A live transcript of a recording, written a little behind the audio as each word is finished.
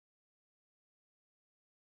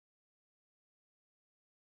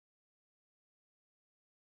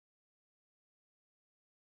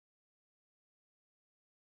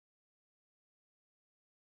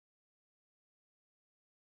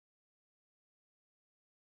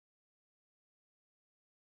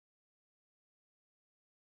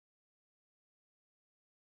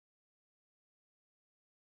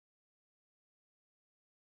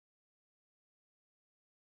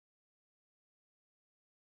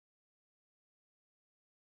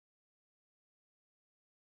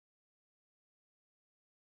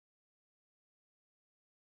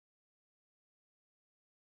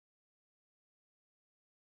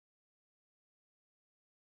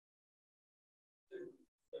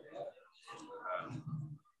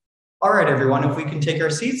All right, everyone, if we can take our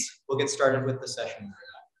seats, we'll get started with the session.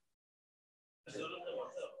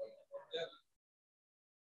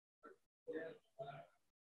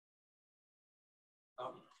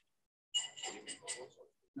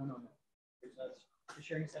 No. The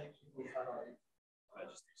sharing setting we had already. I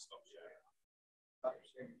just need to stop sharing. Stop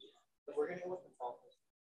sharing. But we're going to go with the fall.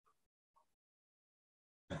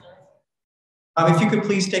 If you could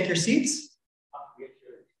please take your seats.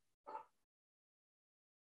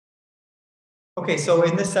 Okay, so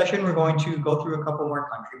in this session, we're going to go through a couple more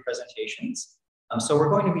country presentations. So we're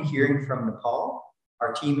going to be hearing from Nepal,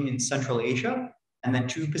 our team in Central Asia, and then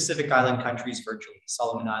 2 Pacific Island countries virtually,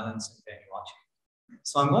 Solomon Islands and Vanuatu.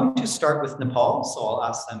 So I'm going to start with Nepal, so I'll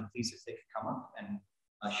ask them please if they could come up and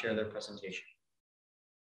share their presentation.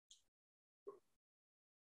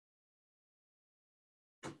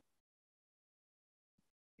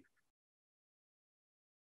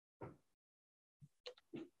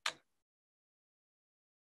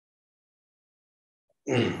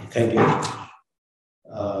 Thank you.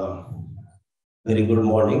 Very good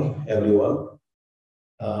morning, everyone.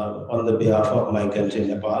 On the behalf of my country,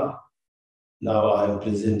 Nepal, now I am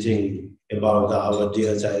presenting about our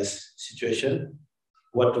DHIS situation,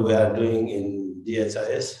 what we are doing in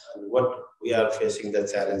DHIS, and what we are facing the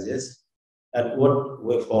challenges, and what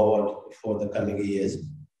way forward for the coming years.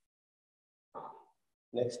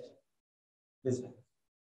 Next. Please.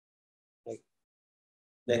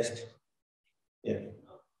 Next. Yeah.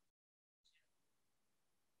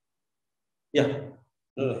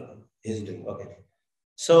 No, he's doing okay.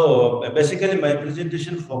 So basically, my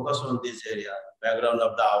presentation focus on this area, background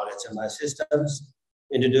of our HMI systems,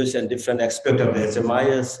 introducing different aspects of the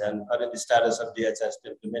HMIS and current status of DHIS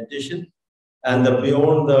implementation, and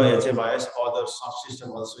beyond the HMIS, other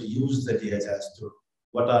subsystems also use the DHIS too.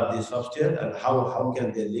 What are these software and how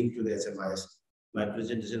can they link to the HMIS? My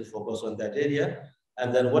presentation focus on that area.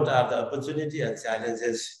 And then what are the opportunity and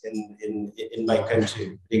challenges in my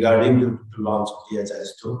country regarding to launch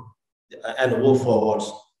DHIS2 and move forward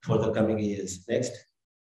for the coming years. Next.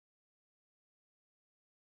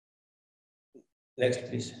 Next,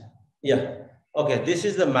 please. Yeah. Okay, this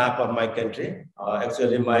is the map of my country.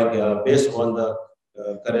 Actually, based on the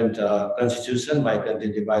current constitution, my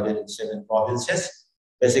country divided in 7 provinces.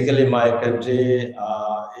 Basically, my country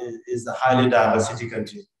is a highly diversity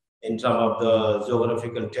country in terms of the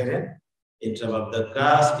geographical terrain, in terms of the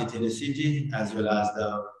caste, ethnicity, as well as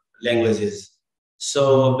the languages.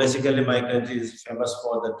 So basically, my country is famous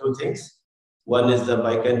for the 2 things. One is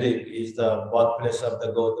my country is the birthplace of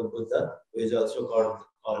the Gautam Buddha, which is also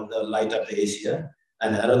called the light of the Asia.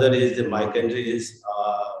 And another is my country is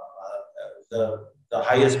the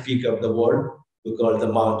highest peak of the world. We call the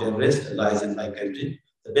Mount Everest, lies in my country.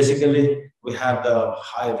 So basically, we have the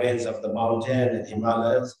high range of the mountain and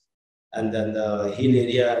Himalayas, and then the hill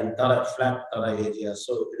area and flat Tara area.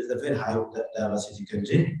 So it is a very high diversity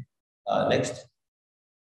country. Next.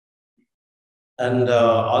 And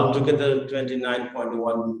altogether,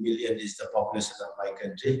 29.1 million is the population of my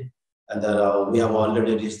country. And we have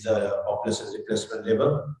already reached the population replacement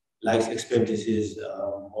level. Life expectancy is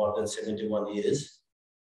more than 71 years.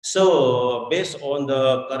 So based on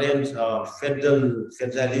the current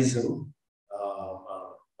federalism,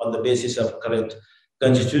 on the basis of current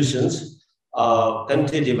constitutions,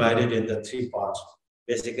 country divided into 3 parts.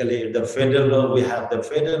 Basically, the federal, we have the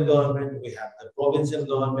federal government, we have the provincial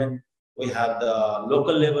government, we have the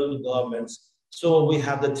local level governments. So we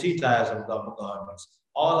have the 3 tiers of governments.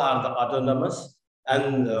 All are the autonomous,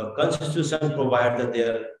 and the constitution provides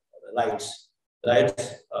their rights,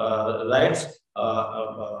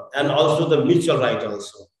 and also the mutual right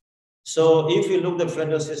also. So if you look at the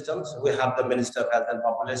federal systems, we have the Minister of Health and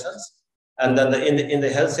Populations. And then in the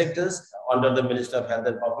health sectors, under the Minister of Health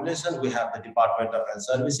and Population, we have the Department of Health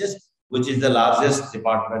Services, which is the largest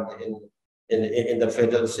department in the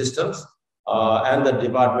federal systems, and the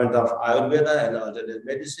Department of Ayurveda and Alternative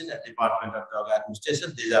Medicine, and Department of Drug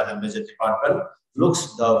Administration. These are the major department,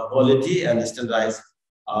 looks the quality and standardize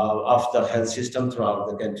of the health system throughout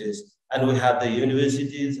the countries. And we have the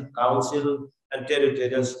universities, council, and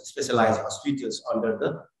territorial specialized hospitals under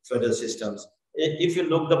the federal systems. If you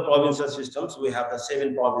look the provincial systems, we have the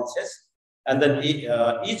 7 provinces, and then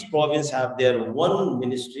each province have their one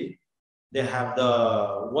ministry. They have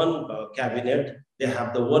the one cabinet. They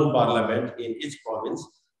have the one parliament in each province,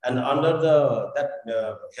 and under that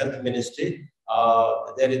health ministry,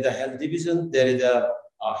 there is the health division. There is the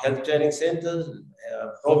health training centers,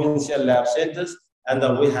 provincial lab centers, and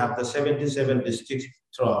then we have the 77 districts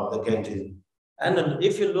throughout the country. And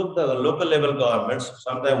if you look the local level governments,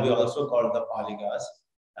 sometimes we also call the polygas,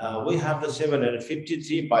 we have the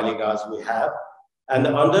 753 Palikas we have. And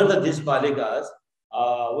under these Palikas,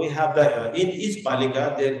 we have the, in each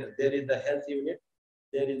Palika, there is the health unit.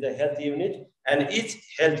 There is the health unit, and each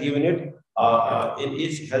health unit, in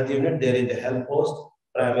each health unit, there is the health post,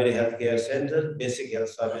 primary health care center, basic health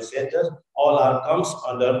service center. All are comes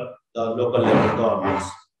under the local level governments.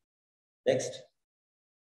 Next.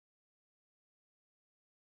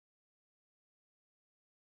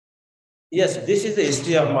 Yes, this is the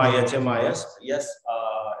history of my HMIS. Yes,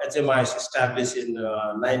 HMIS established in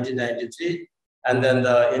 1993, and then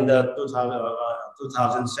in the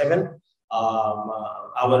 2007,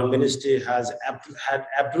 our ministry had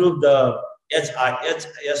approved the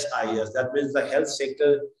HISP, that means the Health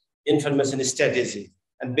Sector Information Strategy.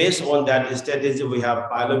 And based on that strategy, we have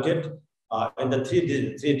piloted in the three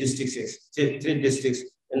districts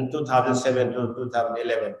in 2007 to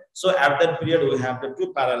 2011. So at that period, we have the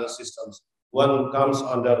two parallel systems. One comes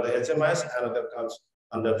under the HMIS, another comes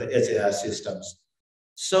under the HIS systems.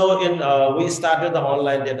 So we started the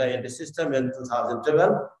online data entry system in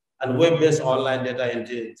 2012 and web-based online data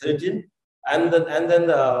entry 13. And then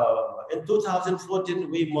in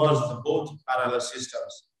 2014, we merged both parallel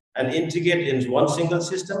systems and integrate in one single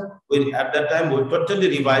system. At that time, we totally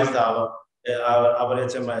revised our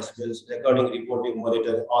HMIS bills, recording, reporting,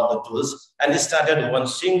 monitoring, all the tools, and started one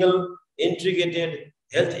single integrated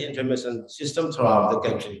health information system throughout the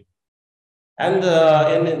country. And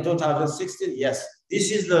in 2016, yes,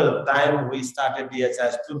 this is the time we started the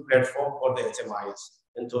HIS2 platform for the HMIS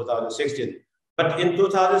in 2016. But in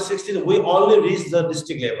 2016, we only reached the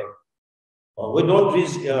district level. We don't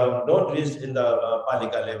reach in the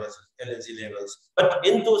Palika levels, LSG levels. But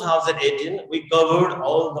in 2018, we covered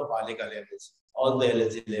all the Palika levels, all the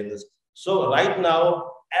LSG levels. So right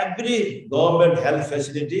now, every government health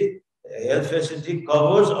facility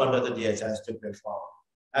covers under the DHIS2 platform.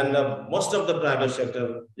 And most of the private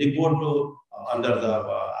sector report to under the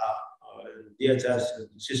DHIS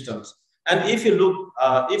systems. And if you look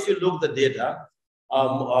the data,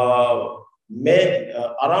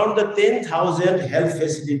 around the 10,000 health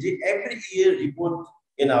facility every year report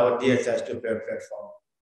in our DHIS2 platform.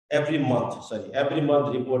 Every month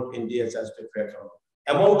report in DHIS2 platform.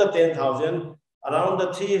 Among the 10,000, around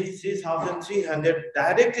the 3,300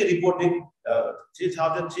 directly reporting,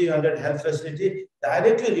 3,300 health facility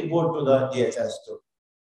directly report to the DHIS2.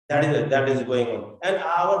 That is going on. And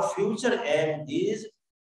our future aim is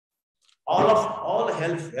all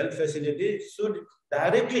health facilities should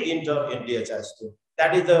directly enter in DHIS2.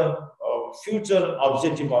 That is the future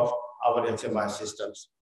objective of our HMI systems.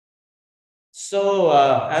 So,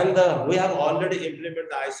 we have already implemented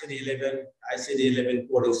the ICD-11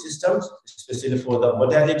 coding systems, especially for the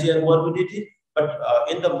mortality and morbidity. But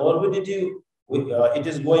in the morbidity, it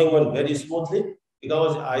is going on very smoothly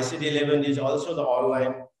because ICD-11 is also the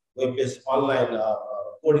online web-based online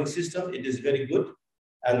coding system. It is very good.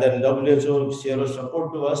 And then WHO zero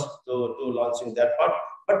support to us to launching that part.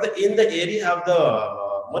 But in the area of the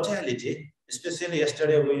mortality, especially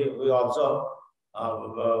yesterday we observed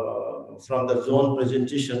from the zone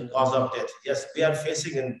presentation cause of death. Yes, we are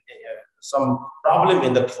facing some problem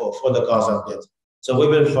in for the cause of death. So we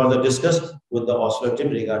will further discuss with the Oslo team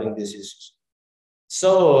regarding these issues.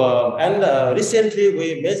 So recently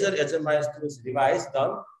we measured HMIS tools revised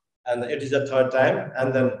done. And it is the third time.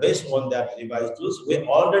 And then based on that revised tools, we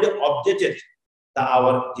already updated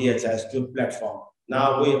our DHIS2 platform.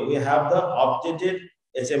 Now we have the updated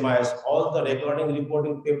HMIS, all the recording,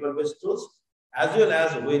 reporting paper-based tools, as well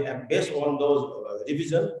as we have based on those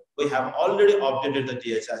revision, we have already updated the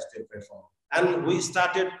DHIS2 platform. And we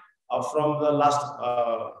started from the last,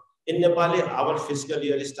 in Nepali, our fiscal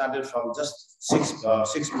year started from just 6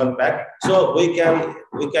 months back. So we can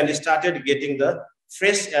started getting the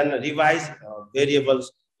fresh and revised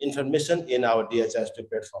variables information in our DHIS2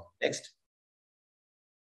 platform. Next.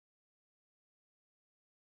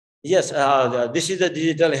 Yes, this is the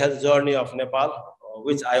digital health journey of Nepal,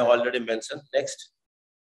 which I already mentioned. Next.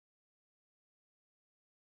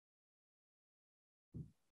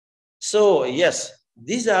 So yes,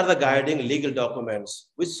 these are the guiding legal documents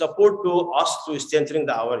which support to us to strengthening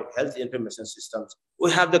our health information systems.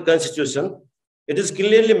 We have the Constitution. It is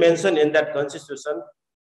clearly mentioned in that Constitution,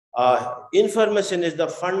 information is the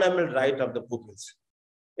fundamental right of the pupils.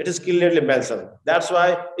 It is clearly mentioned. That's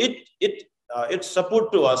why it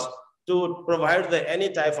support to us to provide any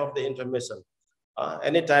type of the information,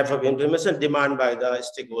 demand by the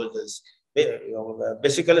stakeholders.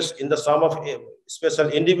 Basically, in the sum of special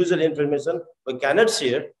individual information, we cannot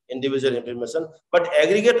share individual information, but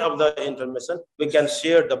aggregate of the information we can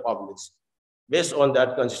share the publics based on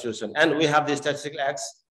that Constitution. And we have the Statistical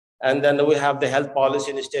Acts And then we have the health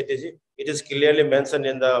policy and strategy. It is clearly mentioned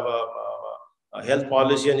in the health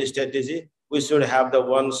policy and strategy. We should have the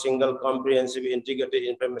one single comprehensive integrated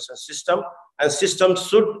information system, and systems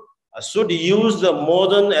should use the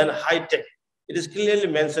modern and high tech. It is clearly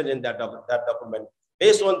mentioned in that document.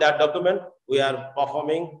 Based on that document, we are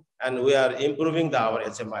performing and we are improving our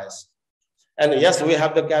HMIs. And yes, we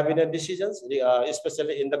have the cabinet decisions,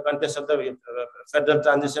 especially in the context of the federal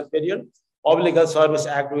transition period. Public Health Service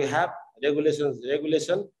Act, we have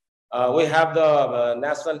regulation. We have the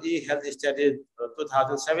National E-Health Strategy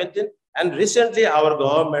 2017, and recently our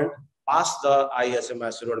government passed the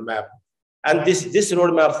ISMS roadmap, and this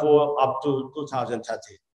roadmap for up to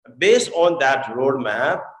 2030. Based on that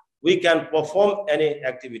roadmap, we can perform any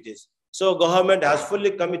activities. So government has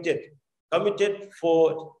fully committed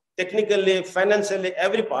for technically, financially,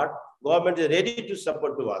 every part. Government is ready to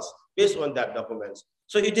support to us based on that documents.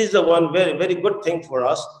 So it is the one very, very good thing for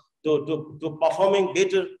us to performing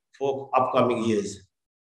better for upcoming years.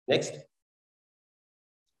 Next.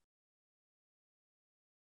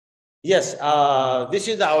 Yes, this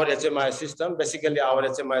is our HMI system. Basically, our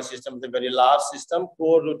HMI system is a very large system,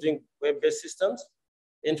 core routing web-based systems,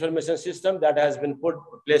 information system that has been put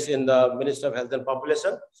place in the Ministry of Health and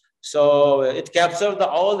Population. So it captures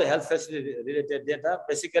all the health facility related data,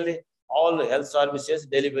 basically all the health services,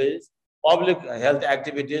 deliveries, public health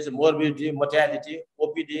activities, morbidity, mortality,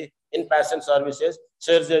 OPD, inpatient services,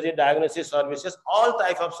 surgery, diagnosis services, all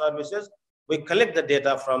type of services. We collect the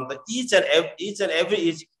data from the each and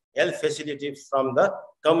every health facility from the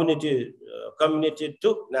community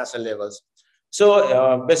to national levels.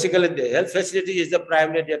 So basically, the health facility is the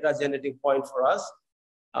primary data generating point for us.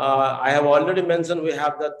 I have already mentioned we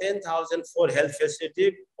have the 10,004 health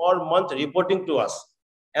facility per month reporting to us.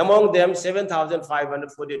 Among them,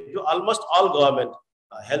 7,542, almost all government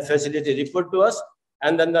health facility report to us.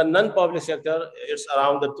 And then the non-public sector, it's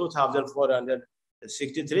around the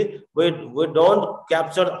 2,463. We don't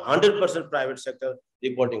capture 100% private sector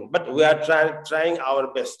reporting, but we are trying our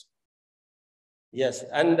best. Yes,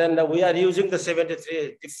 and then we are using the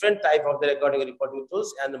 73 different type of the recording and reporting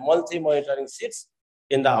tools and multi-monitoring sheets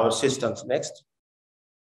in our systems. Next.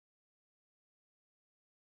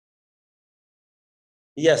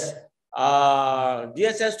 Yes,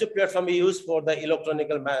 DHIS2 platform is used for the electronic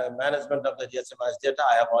management of the HMIS data.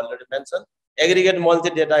 I have already mentioned. Aggregate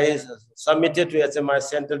multi-data is submitted to HMIS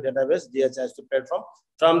central database, DHIS2 platform,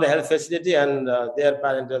 from the health facility and their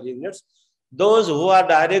parental units. Those who are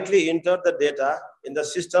directly enter the data in the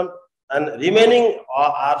system and remaining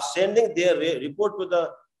are sending their report to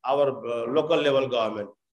our local level government.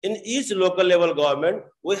 In each local level government,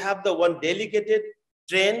 we have the one dedicated,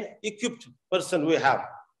 trained, equipped person we have.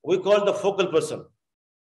 We call the focal person.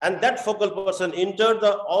 And that focal person entered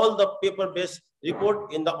all the paper-based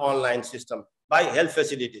report in the online system by health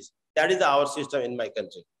facilities. That is our system in my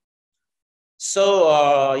country.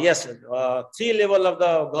 So yes, three level of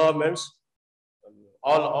the governments,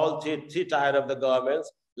 all three tier of the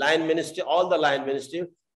governments, line ministry, all the line ministry,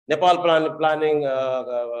 Nepal Planning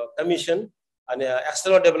Commission, and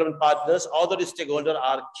external development partners, other stakeholders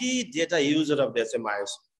are key data users of the HMIs.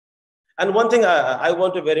 And one thing I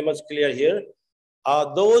want to very much clear here,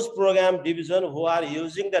 those program division who are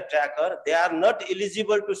using the tracker, they are not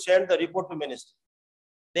eligible to send the report to ministry.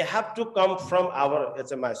 They have to come from our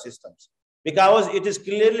HMI systems, because it is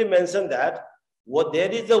clearly mentioned that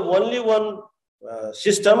there is the only one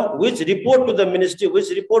system which report to the ministry, which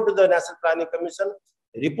report to the National Planning Commission,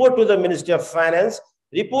 report to the Ministry of Finance,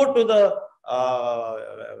 report to the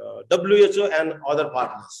WHO and other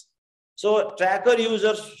partners. So tracker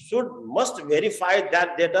users must verify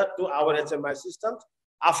that data to our HMI systems.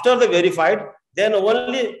 After the verified, then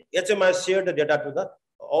only HMI share the data to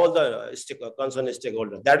all the concerned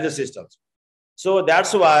stakeholders. That is the systems. So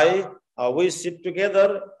that's why we sit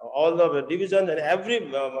together, all the divisions, and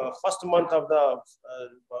every first month of the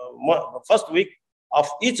first week of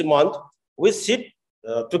each month, we sit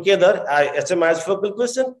together, HMI's focal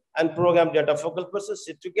person and program data focal person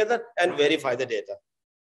sit together and verify the data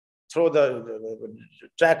through the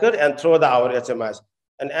tracker and through our HMIs.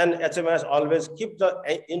 And HMIs always keep the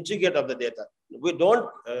integrate of the data. We don't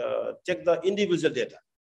check the individual data.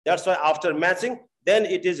 That's why after matching, then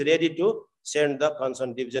it is ready to send the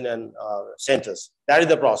concerned division and centers. That is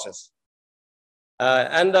the process.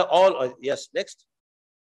 Yes, next.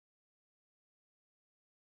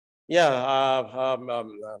 Yeah,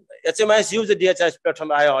 HMIs use the DHIS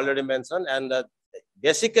platform I already mentioned, and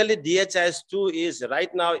basically DHIS2 is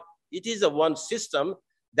right now, it is a one system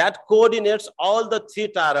that coordinates all the three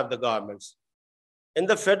tier of the governments. In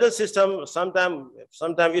the federal system, sometimes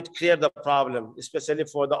it creates the problem, especially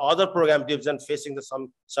for the other program division facing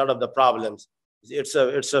some sort of the problems. It's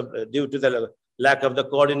due to the lack of the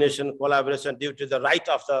coordination, collaboration, due to the right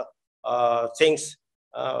of the things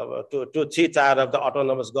to theta of the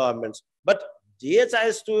autonomous governments. But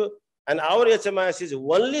DHIS2 and our HMIS is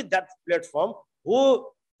only that platform who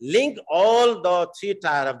link all the 3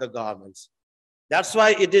 tier of the governments. That's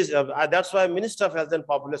why it is. That's why Minister of Health and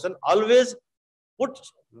Population always put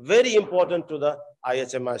very important to the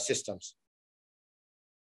IHMI systems.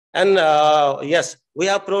 And yes, we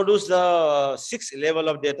have produced the 6 level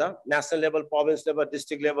of data: national level, province level,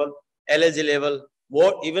 district level, LG level,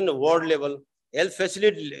 even world level, health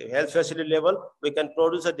facility level. We can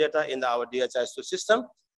produce the data in our DHIS2 system.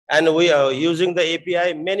 And we are using the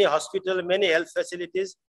API, many hospitals, many health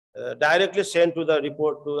facilities directly send to the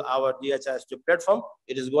report to our DHIS2 platform.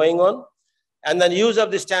 It is going on. And then use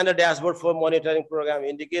of the standard dashboard for monitoring program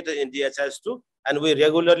indicator in DHIS2. And we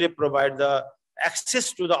regularly provide the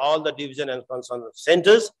access to all the division and concern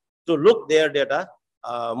centers to look their data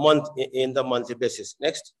in the monthly basis.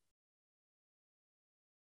 Next.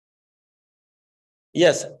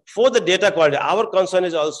 Yes, for the data quality, our concern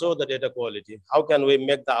is also the data quality. How can we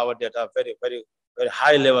make our data very, very, very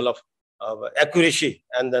high level of accuracy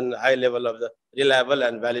and then high level of the reliable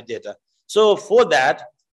and valid data? So for that,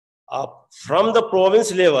 from the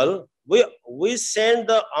province level, we send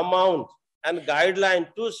the amount and guideline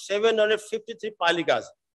to 753 palikas,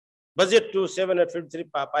 budget to 753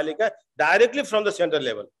 palika directly from the center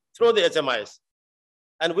level through the HMIS.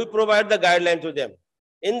 And we provide the guideline to them.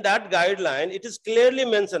 In that guideline, it is clearly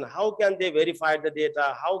mentioned how can they verify the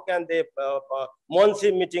data, how can they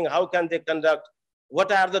monthly meeting, how can they conduct,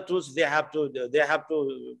 what are the tools they have to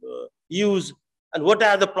use, and what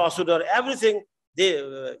are the procedure. Everything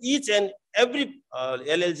each and every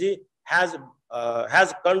LLG has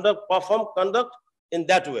performed conduct in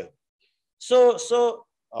that way. So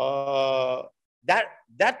that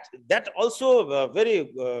also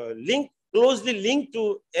very closely linked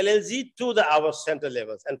to LLG to our center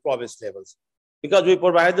levels and province levels, because we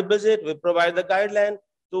provide the budget, we provide the guideline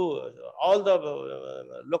to all the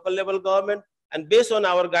local level government, and based on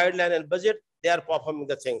our guideline and budget, they are performing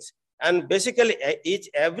the things. And basically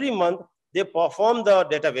every month they perform the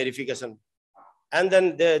data verification, and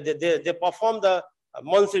then they perform the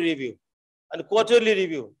monthly review and quarterly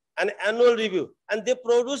review and annual review, and they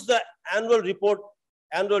produce the annual report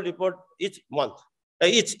each month.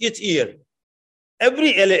 Each year,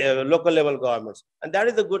 every local level governments, and that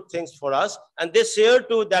is the good things for us. And they share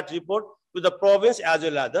to that report to the province as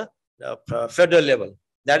well as the federal level.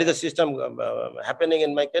 That is the system happening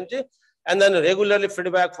in my country. And then regularly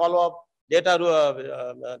feedback, follow up, data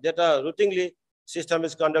routinely system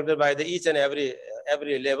is conducted by each and every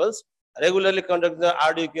levels. Regularly conduct the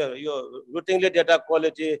RDQ, routinely data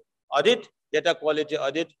quality audit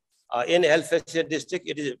in health facility district.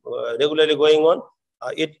 It is regularly going on.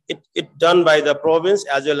 It done by the province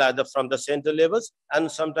as well as from the central levels,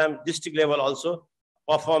 and sometimes district level also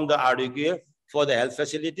perform the RDQA for the health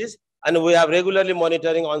facilities. And we have regularly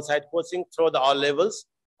monitoring on-site coaching through all levels.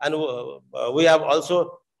 And we have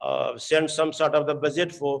also sent some sort of the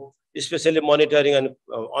budget for especially monitoring and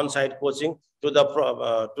on-site coaching to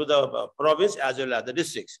the province as well as the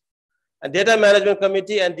districts. And data management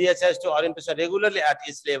committee and DHIS2 orientation regularly at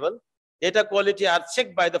each level. Data quality are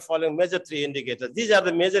checked by the following major 3 indicators. These are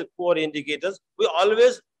the major core indicators. We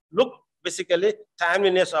always look basically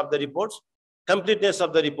timeliness of the reports, completeness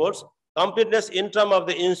of the reports, completeness in terms of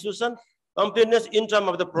the institution, completeness in terms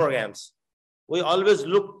of the programs. We always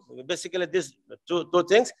look basically these two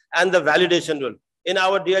things, and the validation rule. In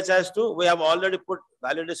our DHIS2, we have already put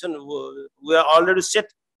validation. We have already set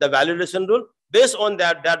the validation rule. Based on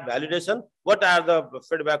that validation, what are the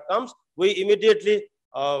feedback comes, we immediately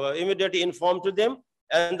inform to them,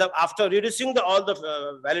 and after reducing all the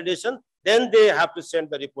validation, then they have to send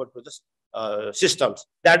the report to the systems.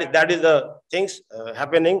 That is the things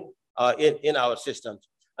happening in our systems.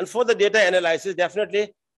 And for the data analysis,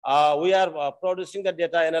 definitely we are producing the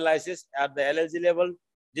data analysis at the LLG level,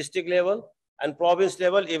 district level, and province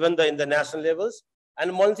level, even in the national levels,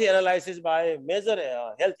 and monthly analysis by major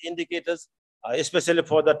health indicators, especially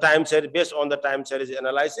for the time series, based on the time series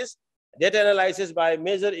analysis. Data analysis by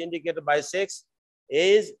major indicator by sex,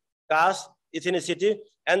 age, caste, ethnicity,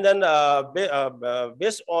 and then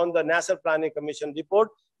based on the National Planning Commission report,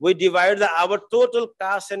 we divide our total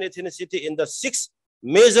caste and ethnicity in the 6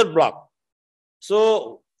 major blocks.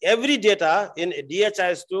 So every data in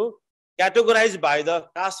DHIS2 categorized by the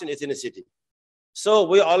caste and ethnicity. So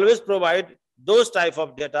we always provide those type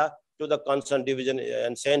of data to the concerned division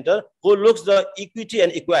and center who looks the equity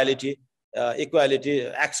and equality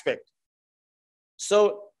aspect.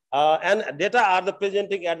 So, and data are the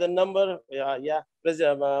presenting at the number,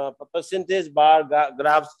 percentage bar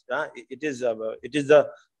graphs. It is the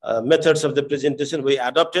methods of the presentation we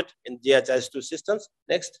adopted in DHIS2 systems.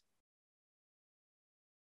 Next.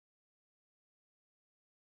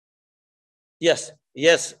 Yes.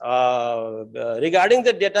 Regarding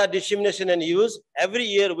the data dissemination and use, every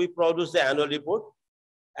year we produce the annual report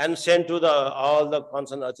and send to all the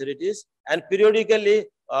concerned authorities. And periodically,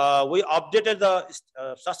 we updated the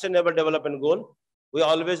sustainable development goal. We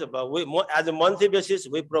always, as a monthly basis,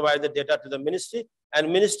 we provide the data to the ministry,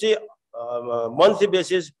 and ministry monthly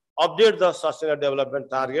basis update the sustainable development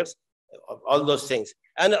targets, all those things.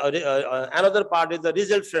 And another part is the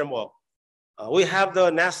result framework. We have the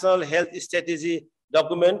National Health Strategy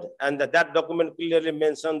document, and that document clearly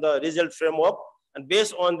mentions the result framework. And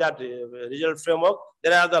based on that result framework,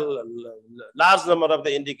 there are the large number of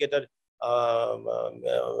the indicators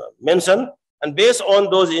mentioned. And based on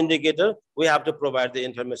those indicators, we have to provide the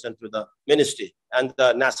information to the ministry and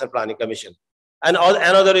the National Planning Commission. And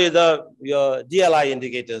another is the DLI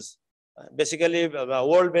indicators. Basically, the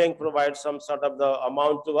World Bank provides some sort of the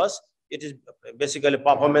amount to us. It is basically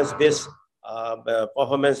performance-based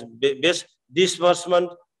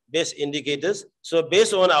disbursement-based indicators. So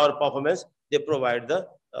based on our performance, they provide the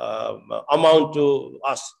amount to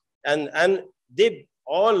us, and they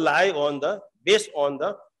all lie on based on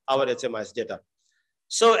our HMIS data.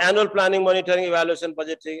 So annual planning, monitoring, evaluation,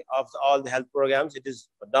 budgeting of all the health programs, it is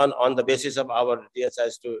done on the basis of our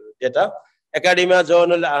DHIS2 data. Academia,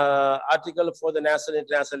 journal, article for the national,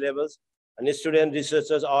 international levels, and student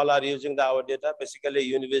researchers all are using our data, basically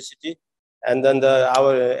university, and then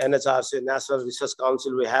our NHRC, National Research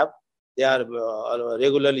Council we have. They are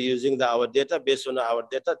regularly using our data. Based on our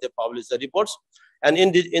data, they publish the reports. And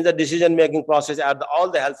in the decision-making process at all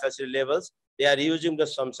the health facility levels, they are using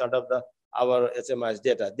some sort of our HMIS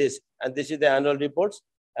data. This is the annual reports.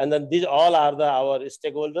 And then these all are our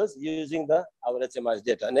stakeholders using our HMIS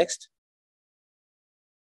data. Next.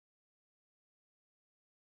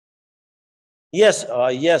 Yes.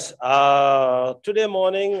 Today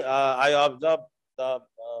morning, I observed the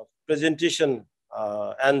presentation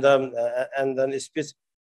and then speech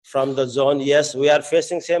from the zone. Yes, we are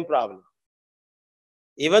facing same problem.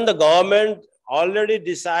 Even the government already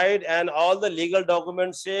decide, and all the legal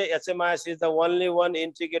documents say HMIS is the only one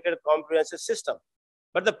integrated comprehensive system.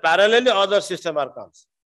 But the parallelly other system are comes.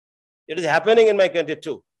 It is happening in my country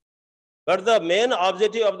too. But the main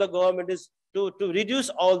objective of the government is to reduce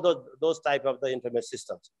all those type of the information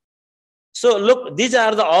systems. So look, these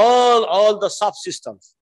are all the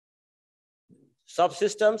subsystems.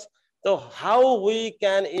 So how we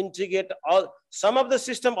can integrate some of the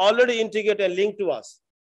system already integrate and link to us.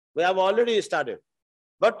 We have already started,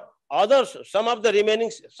 but some of the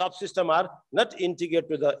remaining subsystems are not integrated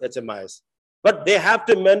to the HMIS, but they have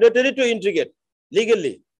to mandatory to integrate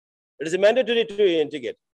legally. It is mandatory to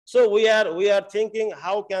integrate. So we are thinking,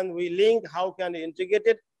 how can we link, how can we integrate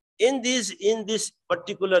it in this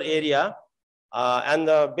particular area,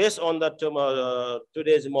 and based on the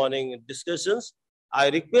today's morning discussions, I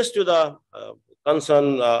request to the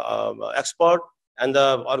concerned expert and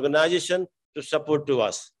the organization to support to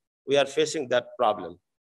us. We are facing that problem.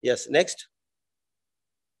 Yes, next.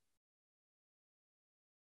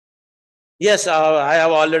 Yes, I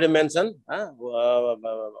have already mentioned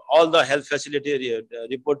all the health facility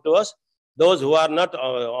report to us. Those who are not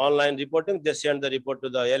online reporting, they send the report to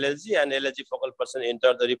the LLG, and LLG focal person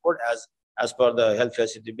enter the report as per the health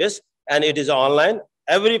facility base, and it is online.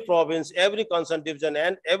 Every province, every concerned division,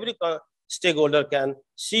 and every stakeholder can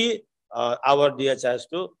see our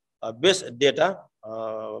DHIS2 base data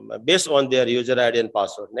based on their user ID and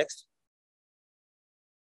password. Next.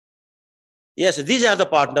 Yes, these are the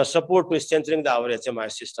partners support to strengthening our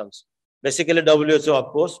HMIS systems. Basically, WHO,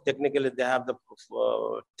 of course, technically they have the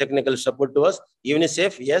technical support to us.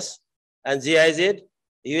 UNICEF, yes, and GIZ,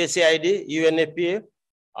 USAID, UNFPA,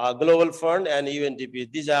 Global Fund, and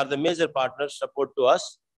UNDP. These are the major partners support to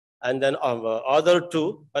us, and then other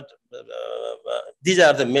two, but these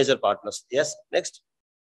are the major partners. Yes, next.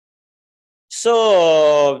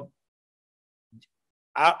 So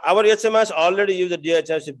our HMIS already use the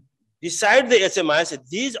DHIS. Beside the HMIS,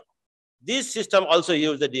 these systems also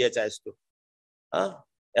use the DHIS2.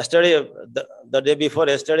 Yesterday, the day before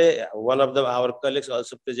yesterday, one of our colleagues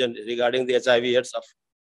also presented regarding the HIV/AIDS of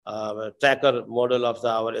tracker model of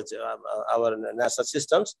our national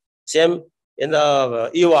systems. Same in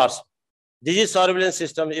the EWARS. Disease surveillance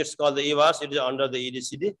system, it's called the EWARS. It is under the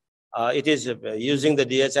EDCD. It is using the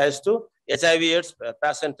DHIS2 HIV/AIDS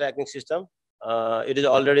patient tracking system. It is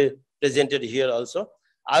already presented here also.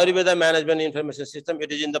 Ayurveda management information system.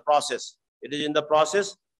 It is in the process. It is in the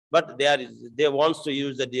process, but they want to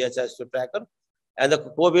use the DHIS2 tracker. And the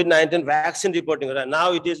COVID-19 vaccine reporting.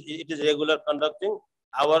 Now it is regular conducting.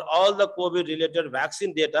 All the COVID-related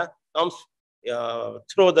vaccine data comes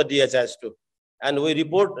through the DHIS2. And we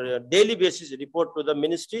report daily basis report to the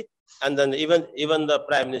ministry and then even the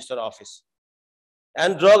Prime Minister office.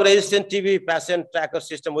 And drug resistant TB patient tracker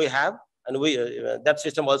system we have, and we that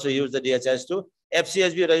system also use the DHIS2.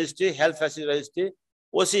 FCSB registry, health facility registry,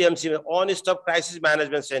 OCMC, on-stop crisis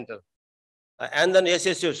management center, and then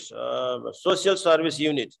SSUs, social service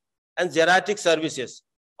unit, and geriatric services.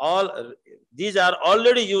 All these are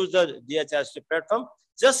already used the DHIS2 platform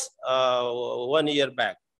just 1 year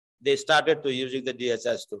back. They started to using the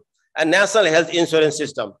DHIS2. And National Health Insurance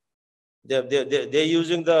System. They're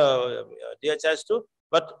using the DHIS2,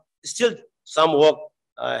 but still some work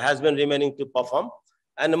has been remaining to perform.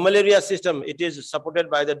 And the malaria system, it is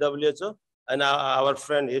supported by the WHO, and our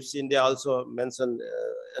friend HISP India also mentioned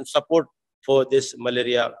and support for this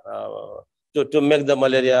malaria, to make the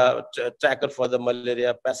malaria tracker for the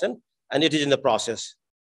malaria patient, and it is in the process.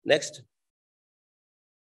 Next.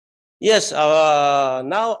 Yes,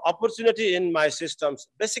 now opportunity in my systems,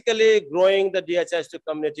 basically growing the DHIS2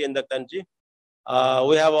 community in the country.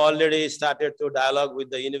 We have already started to dialogue with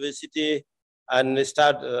the university and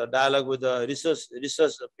start dialogue with the research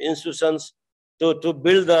institutions to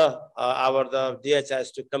build the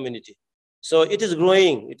DHIS2 community. So it is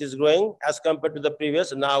growing as compared to the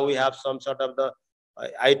previous. Now we have some sort of the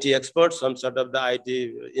IT experts, some sort of the IT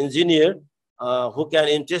engineer who can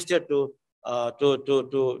interested to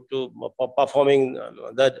performing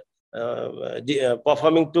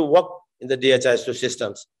performing to work in the DHIS2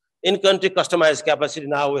 systems. In country customized capacity,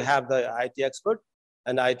 now we have the IT expert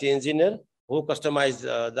and IT engineer who customize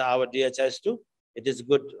our DHIS2. It is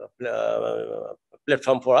good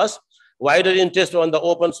platform for us. Wider interest on the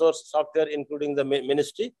open source software, including the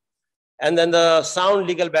ministry, and then the sound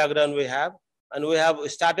legal background we have. And we have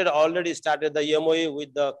already started the MOE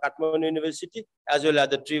with the Kathmandu University as well as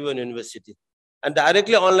the Tribhuvan University. And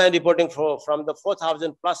directly online reporting from the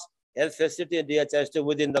 4,000 plus health facility and DHIS2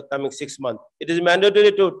 within the coming 6 months. It is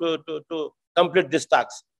mandatory to complete this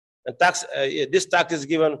task. This task is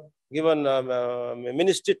given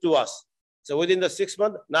ministry to us. So within the 6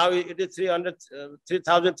 months, now it is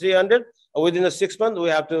 3,300. Within the 6 months, we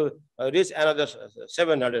have to reach another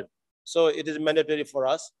 700. So it is mandatory for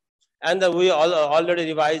us. And we already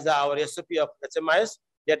revised our SOP of HMIS,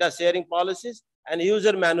 data sharing policies, and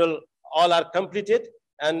user manual all are completed,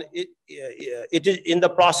 and it is in the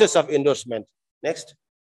process of endorsement. Next.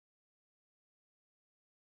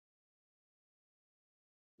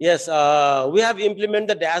 Yes, we have implemented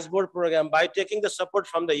the dashboard program by taking the support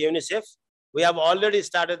from the UNICEF. We have already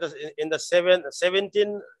started in the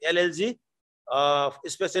 17 LLG,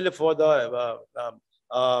 especially for the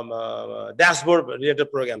dashboard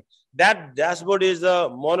related program. That dashboard is the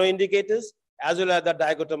mono indicators as well as the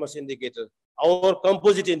dichotomous indicator, our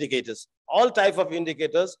composite indicators, all type of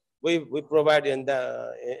indicators we provide in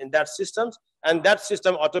that systems, and that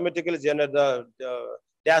system automatically generates the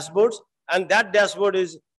dashboards. And that dashboard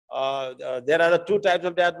is there are the two types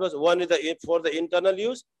of dashboards. One is for the internal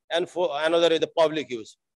use, and for another is the public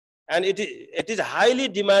use. And it is highly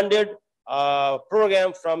demanded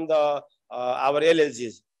program from the our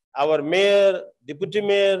LLGs. Our mayor, deputy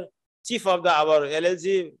mayor, chief of our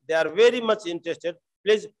LLG, they are very much interested.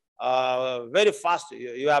 Please, very fast,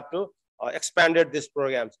 you have to expand these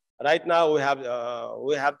programs. Right now, we have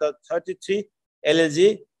the 33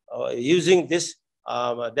 LLG using this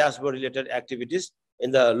dashboard-related activities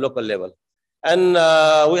in the local level. And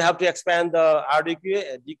we have to expand the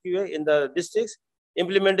RDQA, DQA in the districts,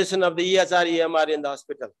 implementation of the EHR, EMR in the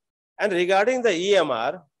hospital. And regarding the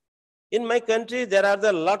EMR, in my country, there are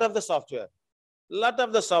a lot of the software.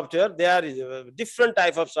 There are different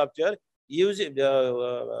type of software using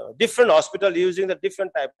different hospital using the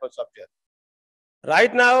different type of software.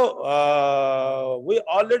 Right now, we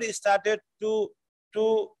already started to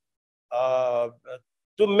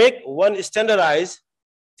make one standardized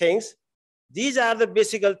things. These are the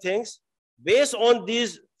basic things. Based on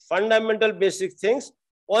these fundamental basic things,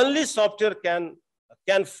 only software can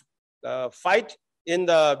fight in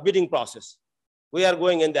the bidding process. We are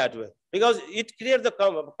going in that way because it creates the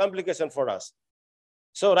complication for us.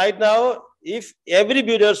 So right now, if every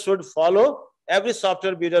bidder should follow, every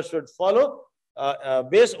software bidder should follow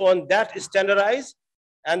based on that standardized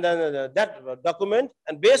and then that document,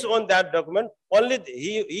 and based on that document, only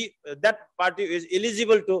that party is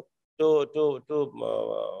eligible to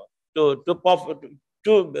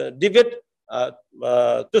debate,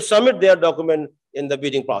 to submit their document in the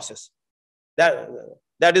bidding process.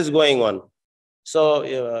 That is going on. So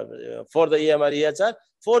for the EMR, EHR,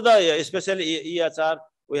 for the especially EHR,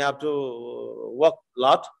 we have to work a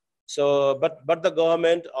lot. So, but the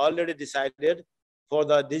government already decided for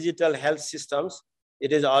the digital health systems.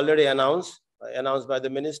 It is already announced by the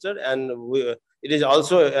minister, and it is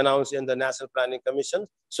also announced in the National Planning Commission.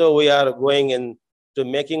 So we are going into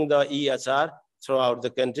making the EHR throughout the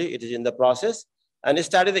country. It is in the process. And it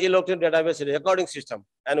started the electronic database recording system.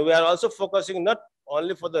 And we are also focusing not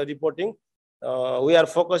only for the reporting, we are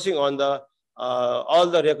focusing on the all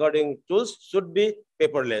the recording tools should be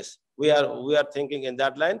paperless. We are thinking in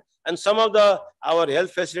that line. And some of our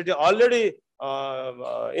health facility already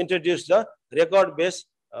introduced the record-based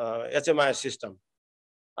HMIS system.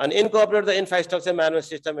 And incorporate the infrastructure management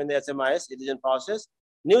system in the HMIS. It is in process.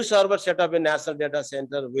 New server set up in National Data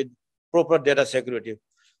Center with proper data security.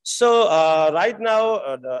 So right now,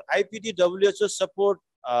 the IPT WHO support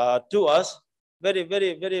to us very,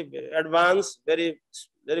 very, very advanced, very,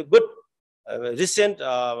 very good, recent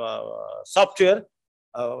software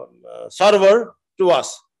server to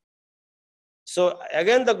us. So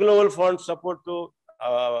again, the Global Fund support to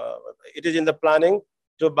it is in the planning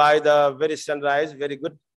to buy the very standardized, very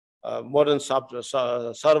good modern software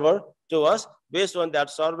server to us based on that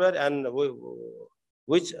server, and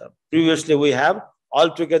which previously we have.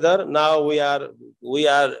 Altogether, now we are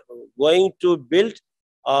going to build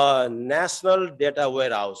a national data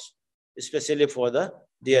warehouse, especially for the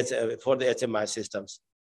HMI systems.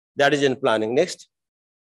 That is in planning. Next.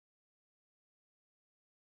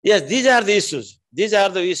 Yes, these are the issues. These are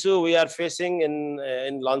the issues we are facing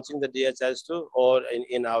in launching the DHIS2 or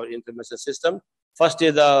in our information system. First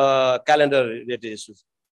is the calendar related issues.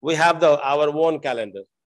 We have our own calendar.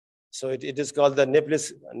 So it is called the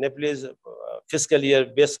Nepalese fiscal year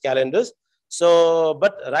based calendars. So,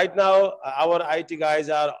 but right now our IT guys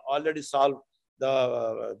are already solved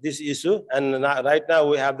this issue, and right now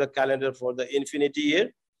we have the calendar for the infinity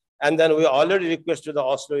year, and then we already requested the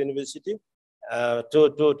Oslo University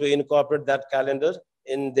to incorporate that calendar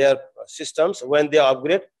in their systems. When they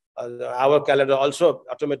upgrade, our calendar also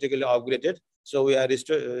automatically upgraded. So we are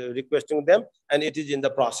requesting them, and it is in the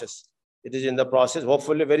process. It is in the process.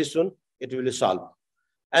 Hopefully, very soon it will be solved.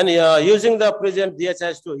 And using the present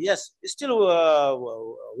DHIS2, yes, still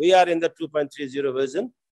we are in the 2.30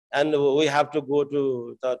 version, and we have to go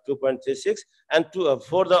to the 2.36. And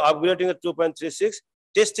for the upgrading the 2.36,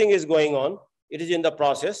 testing is going on. It is in the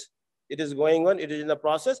process. It is going on. It is in the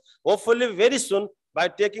process. Hopefully, very soon, by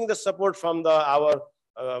taking the support from our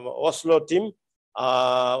Oslo team,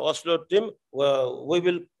 we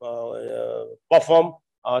will perform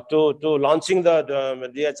to launching the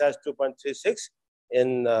DHIS 2.36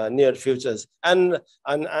 in near futures. And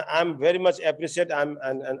I'm very much appreciate. I'm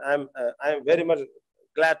very much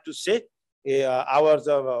glad to say our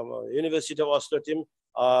University of Oslo team.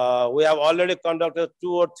 We have already conducted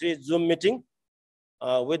 2 or 3 Zoom meetings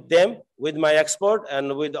with them, with my expert,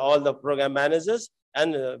 and with all the program managers.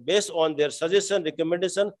 And based on their suggestion,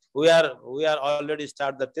 recommendation, we are already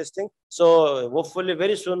start the testing. So hopefully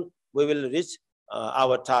very soon we will reach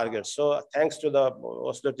our target. So thanks to the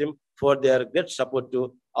Oslo team for their great support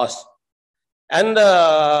to us. And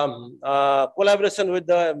collaboration with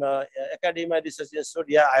the Academia Research Institute.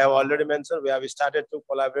 Yeah, I have already mentioned we have started to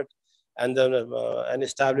collaborate and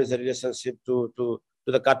establish a relationship to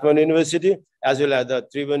the Kathmandu University as well as the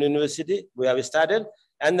Tribhuvan University. We have started.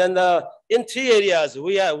 And then in 3 areas,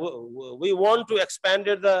 we want to expand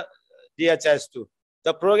the DHIS2.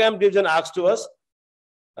 The program division asked to us,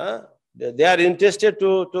 they are interested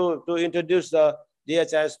to introduce the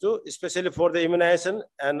DHIS2, especially for the immunization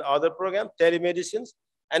and other programs, telemedicines,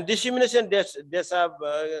 and dissemination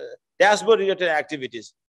dashboard related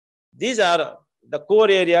activities. These are the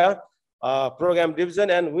core area program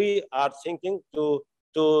division, and we are thinking to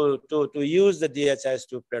use the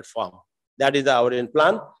DHIS2 platform. That is our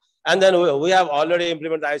plan. And then we have already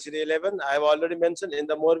implemented ICD-11. I have already mentioned in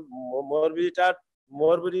the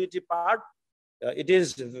morbidity part, it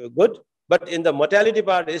is good. But in the mortality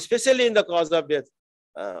part, especially in the cause of death,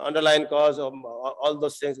 underlying cause of all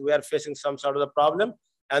those things, we are facing some sort of the problem.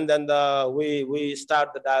 And then we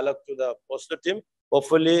start the dialogue to the Oslo team.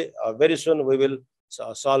 Hopefully, very soon we will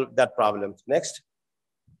solve that problem. Next.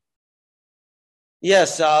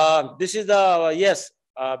 Yes, this is the,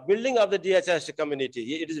 building of the DHIS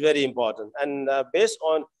community. It is very important. And based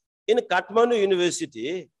on, in Kathmandu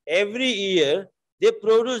University, every year, they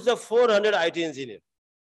produce the 400 IT engineers.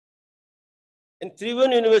 In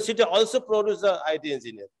Tribhuvan University also produce the IT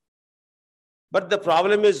engineer. But the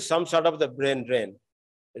problem is some sort of the brain drain.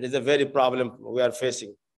 It is a very problem we are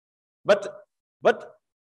facing. But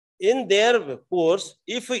in their course,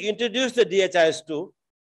 if we introduce the DHIS2,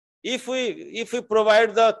 if we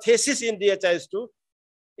provide the thesis in DHIS2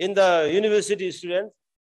 in the university students,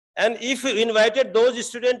 and if we invited those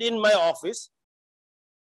students in my office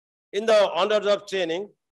in the on-the-job training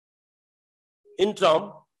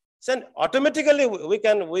interim, then automatically we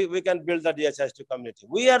can build the DHIS2 community.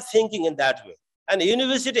 We are thinking in that way, and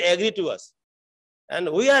university agree to us,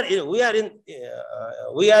 and we are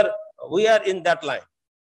in that line.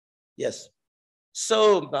 Yes.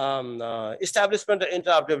 So establishment of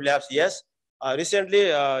interoperative labs. Yes.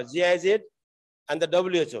 Recently, GIZ and the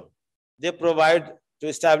WHO, they provide to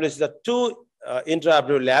establish the 2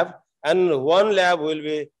 interoperative lab, and 1 lab will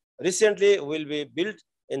be built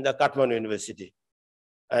in the Kathmandu University.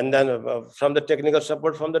 And then from the technical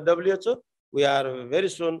support from the WHO, we are very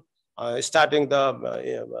soon starting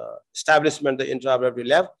the establishment of the interoperative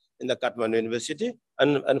lab in the Kathmandu University,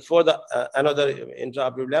 and for the another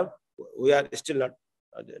interoperative lab, we are still not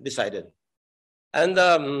decided.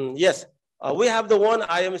 And yes, we have the one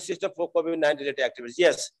IM system for COVID-19 related activities.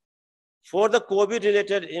 Yes, for the COVID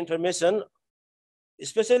related information,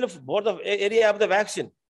 especially for the area of the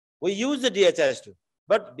vaccine, we use the DHIS2.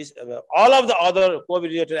 But all of the other COVID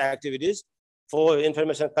related activities for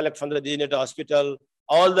information collect from the designated hospital,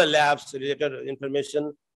 all the labs related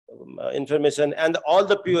information, and all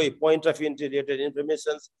the POE, point of entry related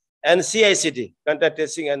informations, and CICT, contact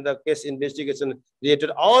tracing and the case investigation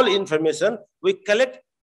related, all information we collect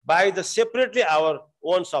by the separately our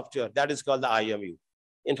own software that is called the IMU,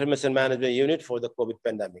 Information Management Unit for the COVID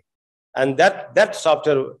pandemic. And that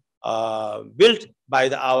software built by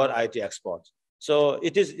our IT experts. So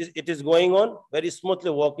it is going on very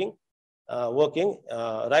smoothly working.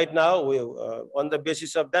 Right now, we on the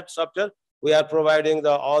basis of that software, we are providing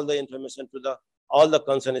all the information to all the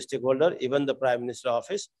concerned stakeholders, even the Prime Minister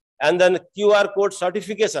office, and then QR code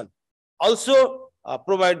certification also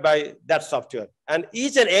provided by that software. And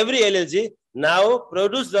each and every LLG now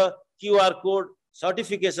produce the QR code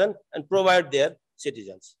certification and provide their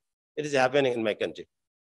citizens. It is happening in my country.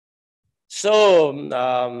 So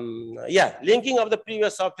yeah, linking of the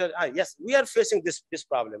previous software. Yes, we are facing this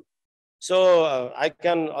problem. So I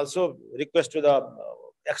can also request to the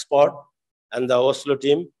expert and the Oslo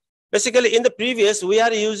team. Basically, in the previous, we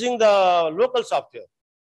are using the local software.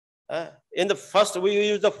 In the first, we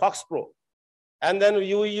use the Fox Pro, and then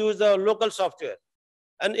you use the local software.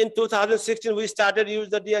 And in 2016, we started use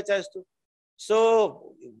the DHIS2.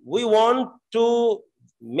 So we want to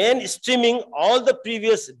mainstreaming all the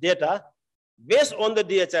previous data based on the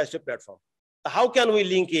DHIS2 platform. How can we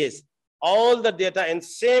linkage all the data in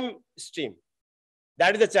same stream?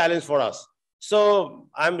 That is the challenge for us. So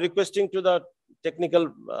I'm requesting to the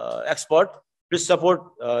technical expert, please support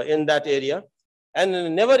in that area.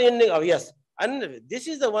 And never ending, yes, and this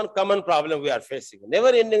is the one common problem we are facing. Never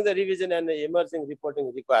ending the revision and the emerging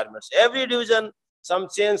reporting requirements. Every division, some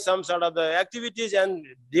change, some sort of the activities and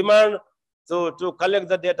demand to collect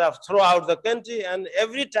the data throughout the country, and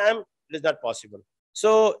every time it is not possible.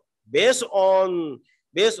 So based on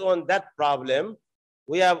that problem,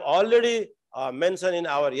 we have already mentioned in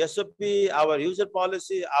our SOP, our user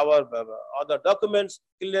policy, our other documents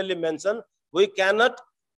clearly mentioned, we cannot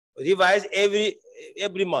revise every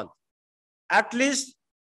month. At least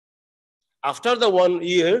after the 1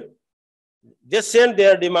 year, they send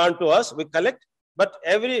their demand to us, we collect, but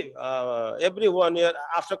every 1 year,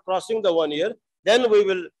 after crossing the 1 year, then we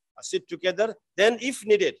will sit together. Then if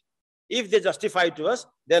needed, if they justify to us,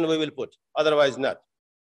 then we will put, otherwise not.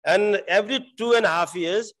 And every 2.5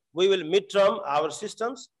 years, we will midterm our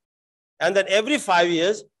systems. And then every 5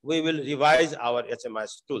 years, we will revise our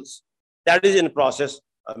HMIS tools. That is in process,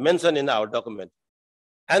 mentioned in our document.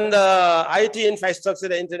 And the IT infrastructure,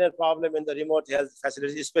 the internet problem in the remote health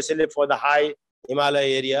facilities, especially for the high Himalaya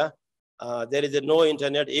area, there is no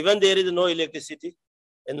internet, even there is no electricity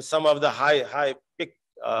in some of the high peak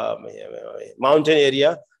mountain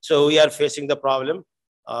area. So we are facing the problem,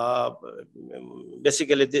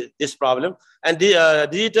 basically this problem. And the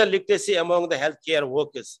digital literacy among the healthcare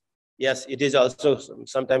workers. Yes, it is also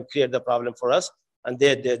sometimes create the problem for us, and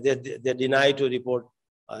they deny to report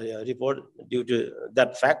due to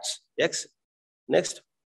that facts. Yes, next.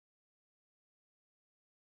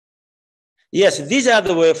 Yes, these are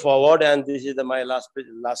the way forward, and this is my last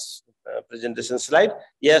presentation slide.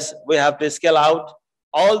 Yes, we have to scale out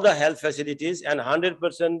all the health facilities and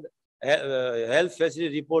 100% health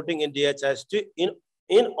facility reporting in DHIS2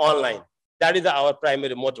 in online. That is our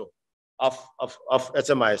primary motto of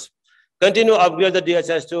HMIS. Continue upgrade the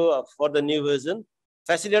DHIS2 for the new version.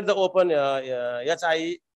 Facilitate the open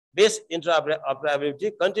HIE based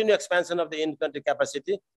interoperability. Continue expansion of the in-country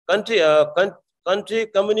capacity. Country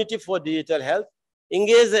community for digital health.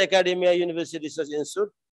 Engage the academia, university, research institute.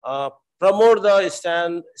 Promote the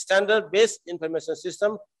standard-based information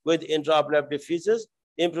system with interoperability features.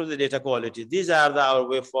 Improve the data quality. These are our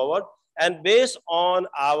way forward. And based on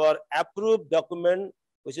our approved document,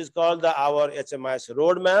 which is called our HMIS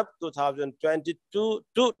roadmap 2022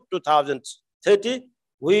 to 2030,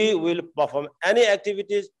 we will perform any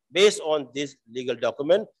activities based on this legal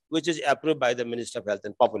document, which is approved by the Minister of Health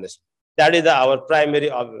and Population. That is our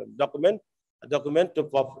primary document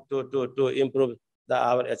to improve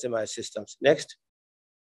our HMIS systems. Next.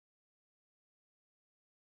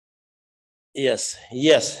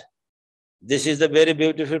 Yes. This is a very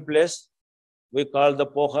beautiful place. We call the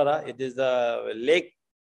Pokhara. It is the lake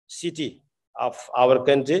city of our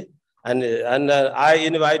country. And I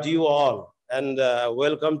invite you all and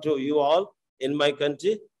welcome to you all in my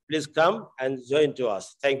country. Please come and join to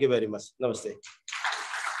us. Thank you very much. Namaste.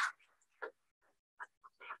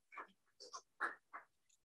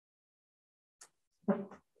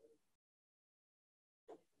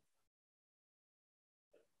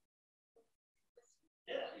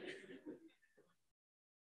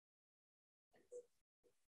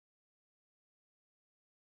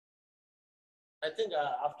 I think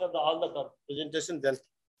after all the presentation, then.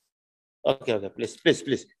 Okay, please.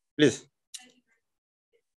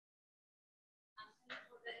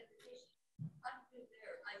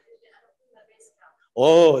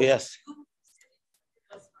 Oh, yes.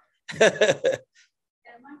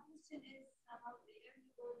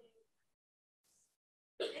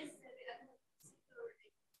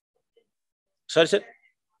 Sorry.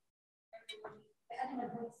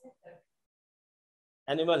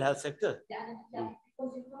 Animal health sector? Yeah,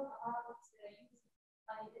 because you talk about using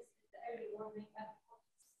this in the early warning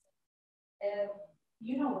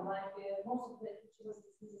you know, like most of the infectious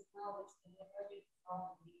diseases now it's emerging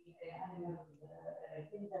from the animal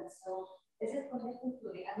kingdom. So is it connected to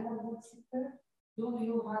the animal health sector? Do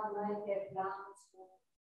you have like plans or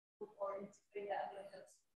integrate the animal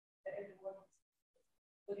health the early warning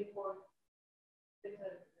to report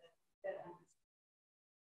better animals?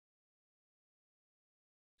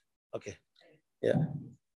 Okay. Yeah.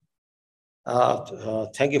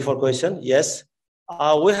 Thank you for question. Yes.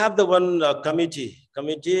 We have the one committee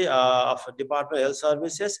of Department of Health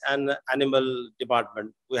Services and Animal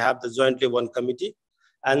Department. We have the jointly one committee,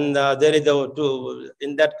 and there is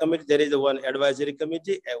in that committee there is one advisory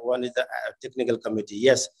committee, and one is the technical committee.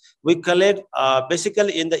 Yes, we collect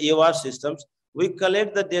basically in the EOR systems. We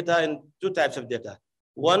collect the data in two types of data.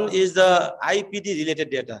 One is the IPD related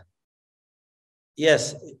data.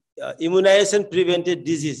 Yes, immunization prevented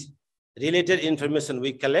disease related information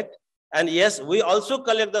we collect. And yes, we also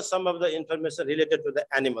collect some of the information related to the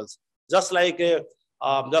animals, just like dengue,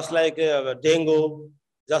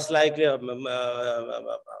 just like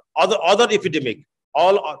other epidemic,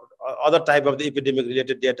 all other type of the epidemic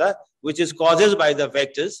related data, which is caused by the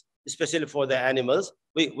vectors, especially for the animals,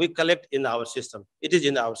 we collect in our system. It is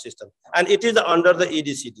in our system, and it is under the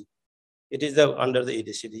EDCD. It is under the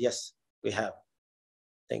EDCD. Yes, we have.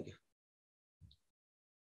 Thank you.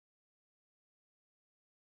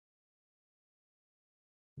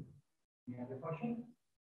 Any other question?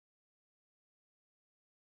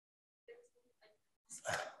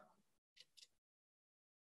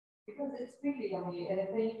 Because it's really,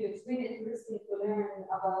 thank you. It's really interesting to learn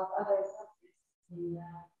about other countries in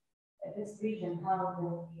this region,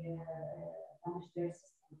 how they manage their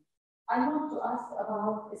system. I want to ask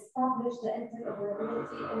about establish the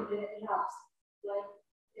interoperability in the labs. Like,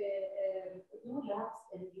 do labs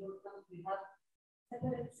in your country have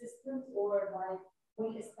separate systems or like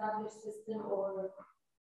well-established system or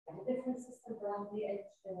a different system from the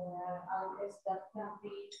HIS that can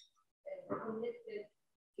be connected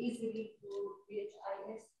easily to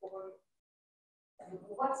HIS, or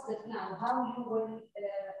what's the plan? How you will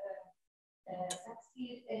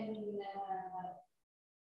succeed in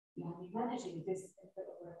managing this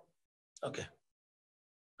interoperability? Okay.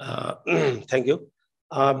 Thank you.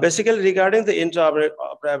 Basically, regarding the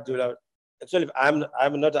interoperability, actually, I'm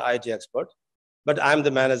not an IT expert, but I'm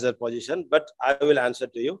the manager position. But I will answer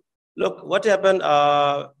to you. Look, what happened?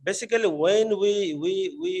 Basically, when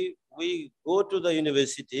we go to the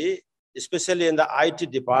university, especially in the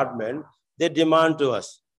IT department, they demand to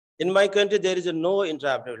us. In my country, there is no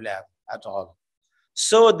interoperability lab at all.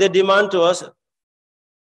 So they demand to us,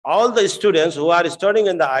 all the students who are studying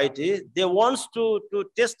in the IT, they want to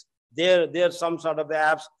test their some sort of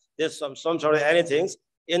apps, there's some sort of anything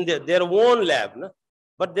in their own lab, no?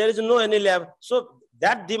 But there is no any lab. So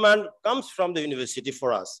that demand comes from the university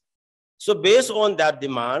for us. So based on that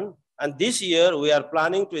demand, and this year we are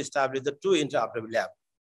planning to establish the 2 interoperable labs.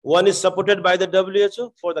 One is supported by the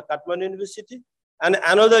WHO for the Kathmandu University, and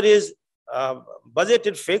another is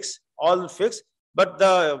budgeted fixed, all fixed, but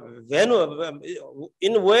the venue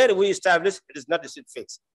in where we establish it is not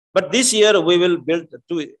fixed. But this year we will build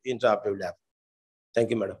 2 interoperable labs. Thank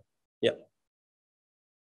you, madam. Yeah.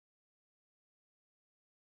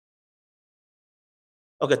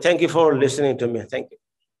 Okay, thank you for listening to me. Thank you.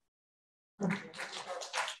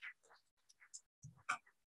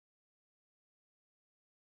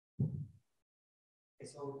 Okay,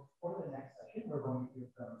 so for the next session, we're going to hear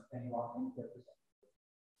from Vanuatu.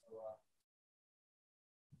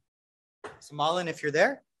 So Malin, if you're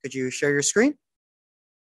there, could you share your screen?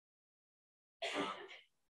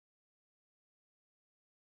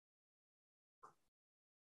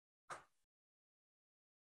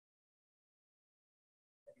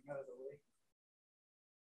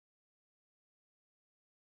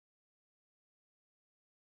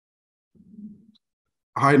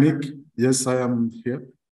 Hi, Nick. Yes, I am here.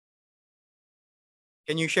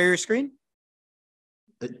 Can you share your screen?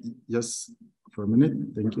 Yes, for a minute.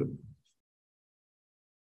 Thank you.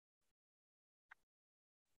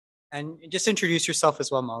 And just introduce yourself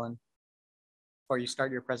as well, Malin, before you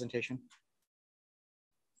start your presentation.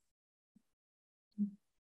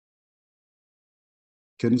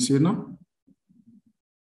 Can you see it now?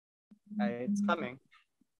 It's coming.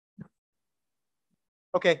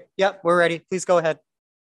 Okay, yeah, we're ready. Please go ahead.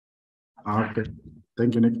 Okay,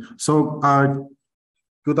 thank you, Nick. So,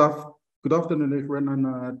 good afternoon, everyone,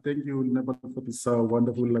 and thank you, Nepal, for this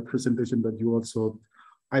wonderful presentation that you also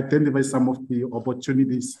identify some of the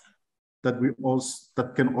opportunities that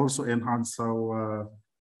can also enhance our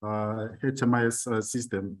HMIS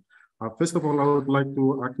system. First of all, I would like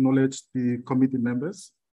to acknowledge the committee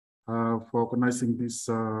members for organizing this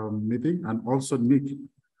meeting, and also Nick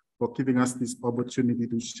for giving us this opportunity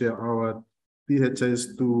to share our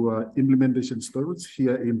DHIS2 implementation stories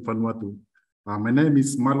here in Vanuatu. My name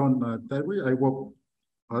is Marlon Taiwi. I work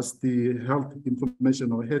as the Health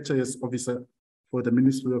Information or HIS Officer for the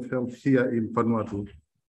Ministry of Health here in Vanuatu.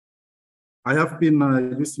 I have been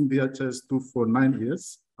using DHIS2 for 9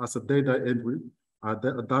 years as a data entry,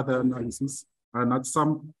 data analysis, and at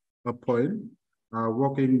some point,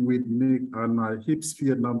 working with Nick and HISP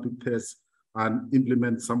Vietnam to test and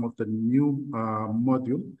implement some of the new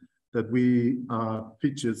module that we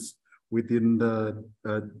features within the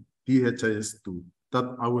DHIS2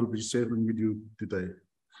 that I will be sharing with you today.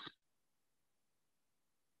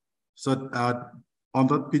 So on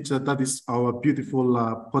that picture, that is our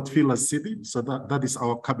beautiful Port Vila city. So that is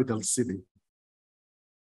our capital city.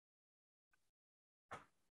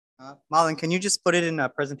 Malin, can you just put it in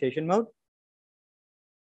presentation mode?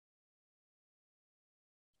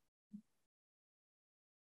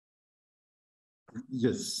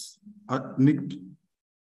 Yes, Nick.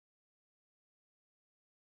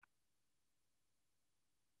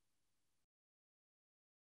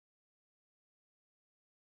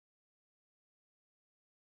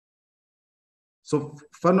 So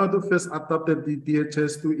Vanuatu first adopted the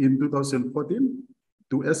DHIS2 in 2014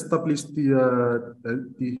 to establish the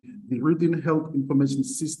routine health information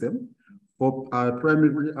system for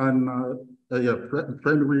primary and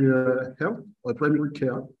primary health or primary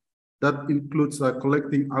care. That includes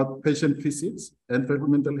collecting outpatient visits,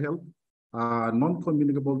 environmental health,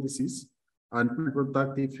 non-communicable disease, and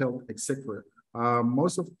reproductive health, etc.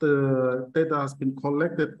 Most of the data has been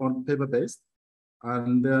collected on paper-based,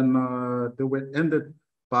 and then they were ended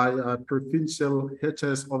by a provincial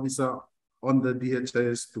HIS officer on the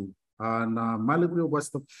DHIS2. And Malibri was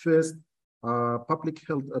the first public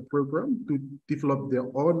health program to develop their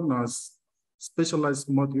own specialized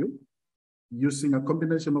module using a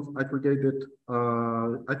combination of aggregated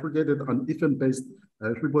and event-based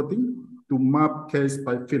reporting to map case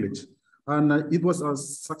by village. And it was a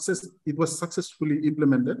success. It was successfully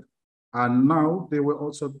implemented. And now they were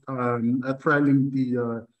also trialing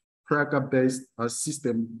the tracker-based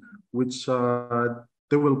system, which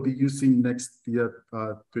they will be using next year,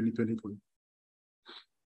 2023.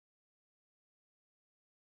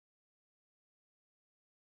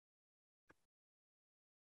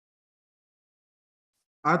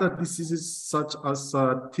 Other diseases such as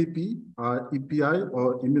TB, EPI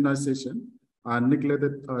or immunization,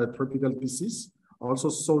 neglected tropical disease, also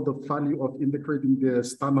saw the value of integrating the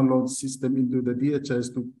standalone system into the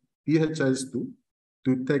DHIS2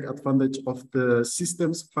 to take advantage of the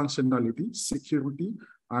system's functionality, security,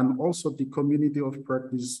 and also the community of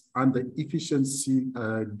practice and the efficiency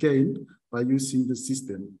gained by using the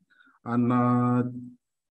system. And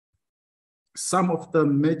some of the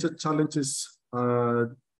major challenges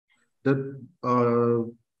or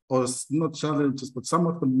not challenges, but some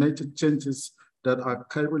of the major changes that are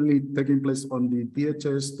currently taking place on the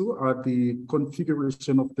DHIS2 are the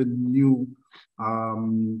configuration of the new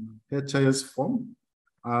HIS form,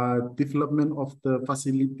 development of the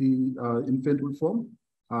facility inventory form,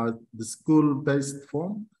 the school-based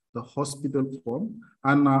form, the hospital form,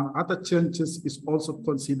 and other changes is also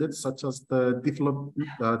considered, such as the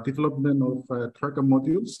development of tracker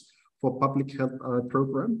modules for public health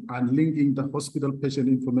program and linking the hospital patient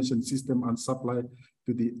information system and supply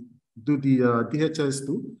to the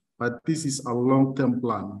DHIS2, but this is a long-term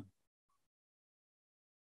plan.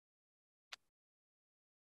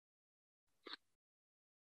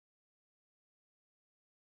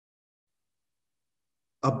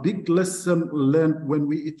 A big lesson learned when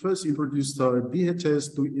we first introduced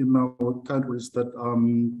DHIS2 in our countries that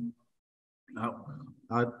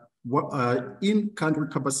in-country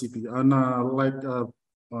capacity, and like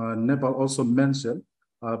Nepal also mentioned,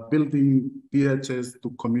 building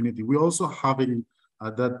DHIS2 community. We're also having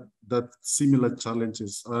that similar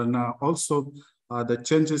challenges, and also the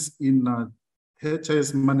changes in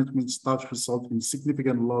HIS management staff result in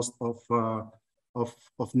significant loss of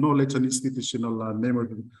knowledge and institutional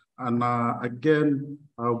memory. And again,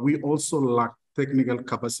 we also lack technical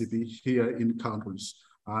capacity here in countries.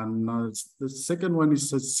 And the second one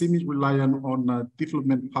is semi-reliant on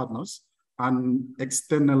development partners and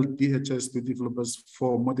external DHIS2 developers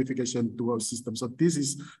for modification to our system. So this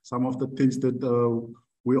is some of the things that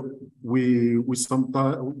we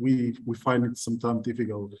find it sometimes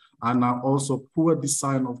difficult. And also poor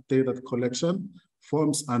design of data collection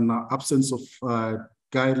forms and absence of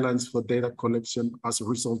guidelines for data collection as a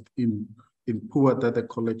result in poor data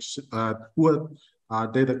collection, poor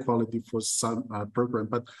data quality for some program.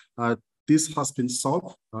 But this has been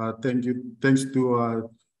solved. Thanks to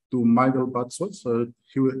Michael Batswat. So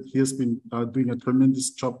he has been doing a tremendous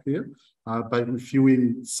job here by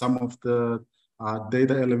reviewing some of the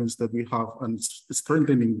data elements that we have and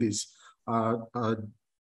strengthening this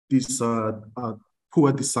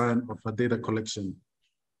poor design of data collection.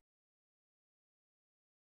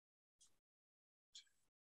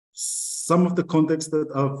 Some of the context that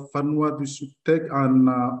Vanuatu should take, and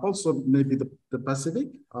also maybe the Pacific,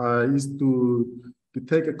 is to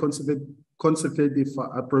take a conservative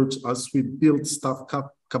approach as we build staff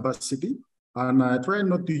capacity, and try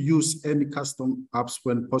not to use any custom apps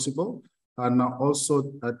when possible, and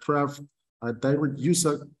also draft direct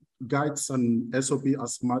user guides and SOP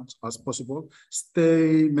as much as possible.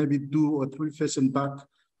 Stay maybe 2 or 3 sessions back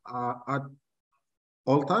at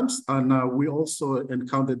all times. And we also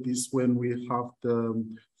encountered this when we have the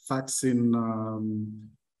vaccine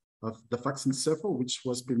server, which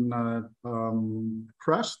was been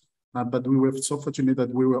crashed. But we were so fortunate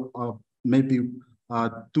that we were maybe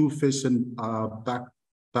 2 sessions back,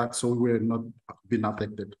 so we were not been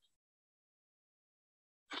affected.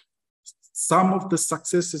 Some of the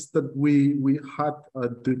successes that we had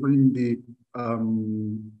during the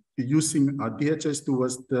using DHIS2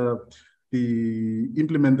 was the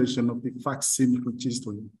implementation of the vaccine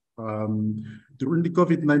registry. During the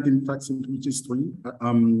COVID-19 vaccine registry,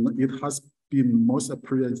 it has been most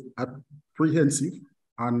apprehensive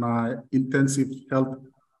and intensive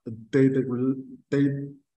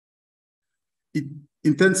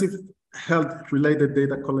health related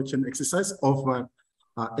data collection exercise of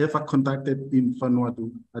ever conducted in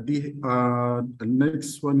Vanuatu. The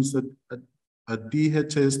next one is a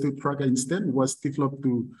DHIS2 tracker instance was developed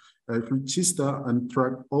to register and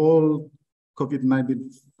track all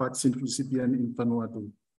COVID-19 vaccine recipients in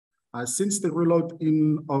Vanuatu. Since the rollout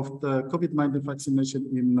of the COVID-19 vaccination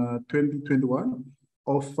in 2021,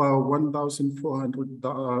 of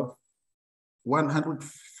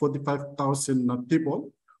 145,000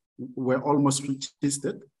 people were almost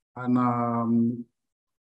registered, and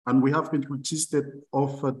we have been registered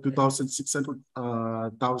of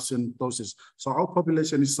 2,600,000 doses. So our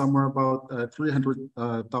population is somewhere about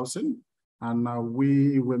 300,000, and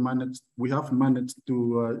we have managed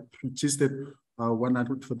to register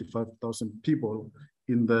 145,000 people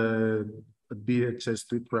in the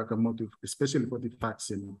DHIS2 tracker module, especially for the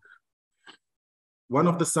vaccine. One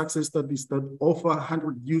of the success that is that over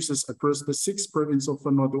 100 users across the 6 provinces of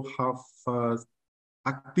Vanuatu have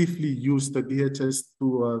actively used the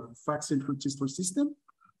DHIS2 vaccine registry system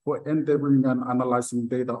for entering and analyzing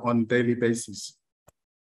data on a daily basis.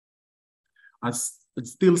 As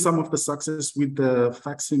still some of the success with the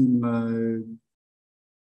vaccine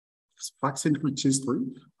vaccine registry,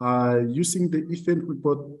 using the event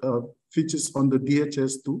report features on the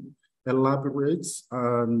DHS2 elaborates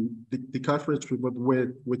the coverage report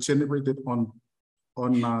were generated on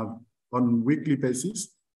weekly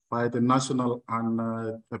basis by the national and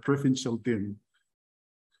the provincial team.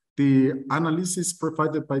 The analysis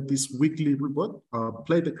provided by this weekly report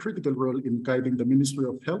played a critical role in guiding the Ministry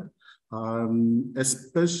of Health,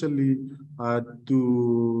 especially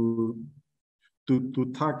to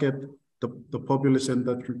target the population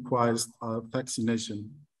that requires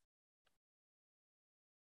vaccination.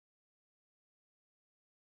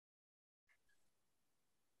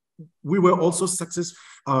 We were also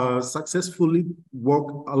successfully work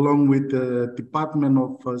along with the Department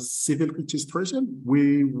of Civil Registration.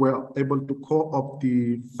 We were able to co-opt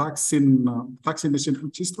the vaccination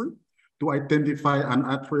registry to identify and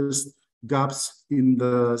address gaps in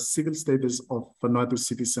the civil status of Vanuatu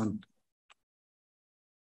citizens.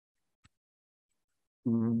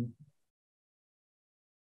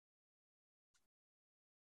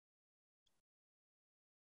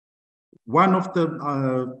 One of the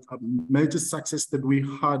major success that we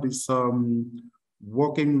had is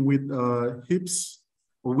working with HISP,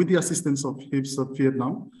 or with the assistance of HISP of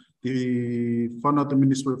Vietnam. The Vanuatu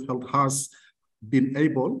Ministry of Health has been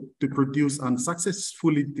able to produce and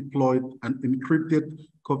successfully deployed an encrypted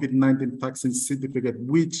COVID-19 vaccine certificate,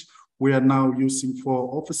 which we are now using for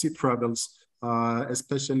overseas travels,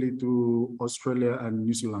 especially to Australia and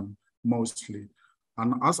New Zealand, mostly.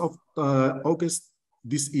 And as of August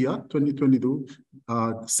this year, 2022,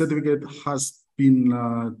 certificate has been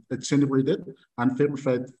generated and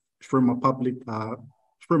verified from a publicly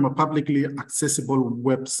accessible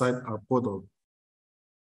website portal.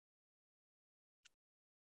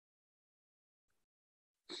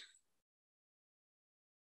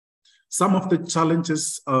 Some of the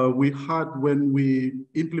challenges we had when we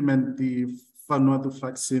implement the Vanuatu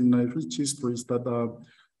vaccine registry is that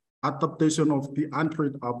adaptation of the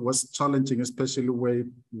Android app was challenging, especially where it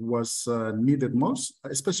was needed most,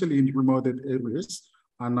 especially in remote areas.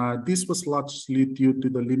 And this was largely due to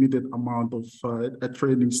the limited amount of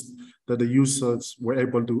trainings that the users were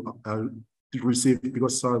able to receive,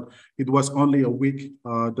 because it was only a week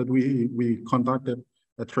that we conducted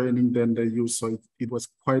a training, then they used, so it was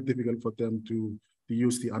quite difficult for them to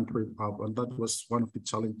use the Android app, and that was one of the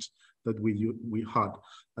challenges that we had.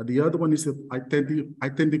 The other one is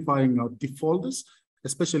identifying defaulters,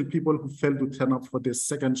 especially people who failed to turn up for their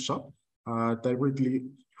second shot directly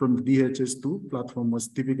from the DHS2 platform was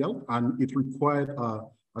difficult, and it required a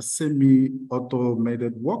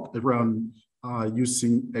semi-automated work around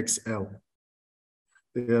using XL.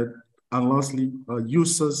 And lastly,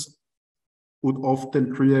 users would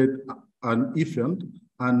often create an event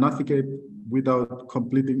and navigate without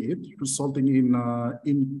completing it, resulting in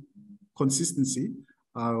inconsistency.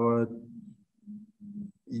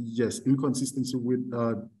 Inconsistency with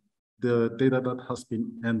the data that has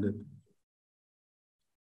been ended.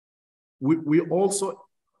 We also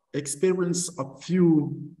experienced a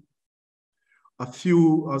few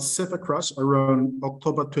server crash around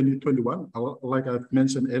October 2021, like I've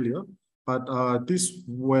mentioned earlier, but these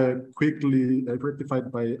were quickly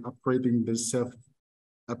rectified by upgrading the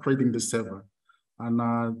server.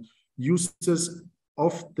 And users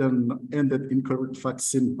often ended incorrect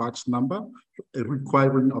vaccine batch number,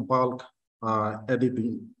 requiring a bulk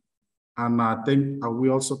editing. And we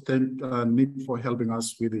also thank Nick for helping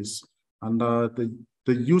us with this. And the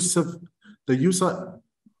user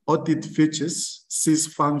audit features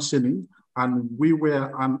ceased functioning, and we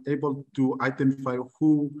were unable to identify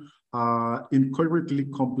who incorrectly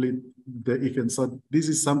complete the event. So this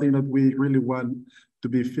is something that we really want to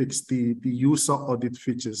be fixed, the user audit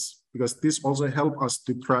features, because this also helps us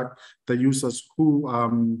to track the users who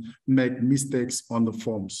make mistakes on the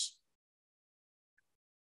forms.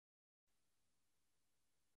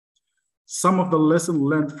 Some of the lessons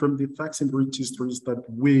learned from the vaccine registry is that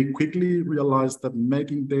we quickly realized that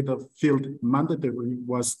making data field mandatory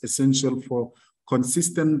was essential for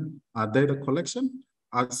consistent data collection,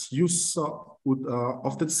 as users would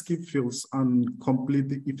often skip fields and complete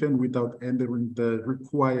the event without entering the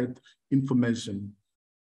required information.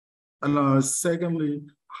 And secondly,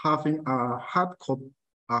 having a hard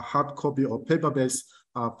copy or paper-based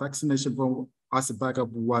vaccination form as a backup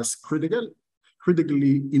was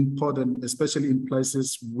critically important, especially in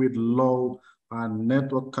places with low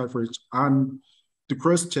network coverage, and to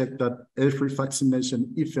cross-check that every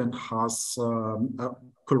vaccination event has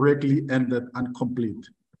correctly ended and complete.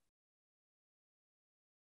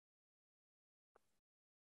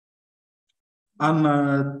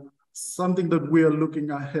 And something that we are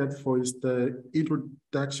looking ahead for is the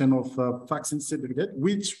introduction of vaccine certificate,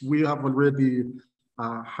 which we have already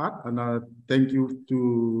had. And thank you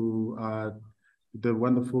to the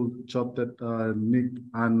wonderful job that Nick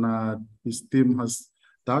and his team has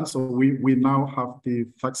done. So we now have the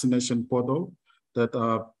vaccination portal that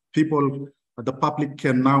the public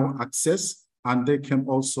can now access, and they can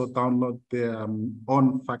also download their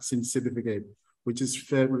own vaccine certificate, which is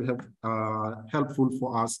very helpful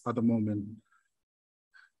for us at the moment.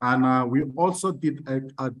 And we also did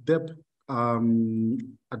a depth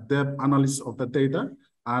analysis of the data,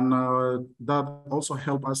 and that also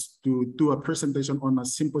helped us to do a presentation on a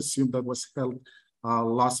symposium that was held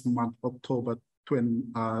last month, October 20,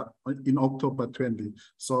 in October 20.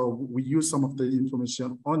 So we use some of the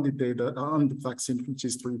information on the data, on the vaccine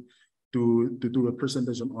registry to do a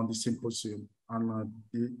presentation on the symposium. And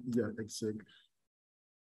yeah, exactly.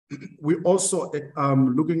 We also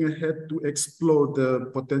looking ahead to explore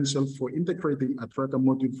the potential for integrating a tracker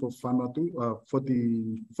module for Vanuatu, for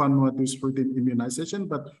the Vanuatu's routine immunization,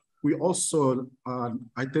 but we also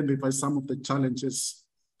identify some of the challenges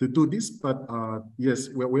to do this. But yes,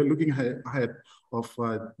 we're looking ahead of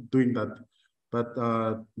doing that. But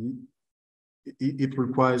it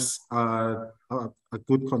requires a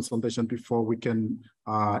good consultation before we can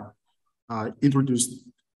introduce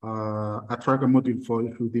a tracker module for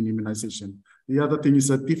routine immunization. The other thing is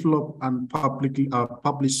develop and publicly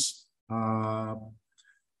publish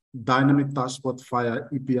dynamic dashboard via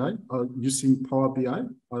API using Power BI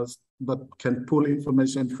that can pull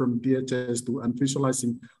information from DHIS to and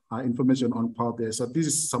visualizing information on Power BI. So this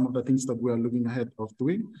is some of the things that we are looking ahead of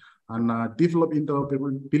doing, and develop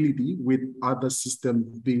interoperability with other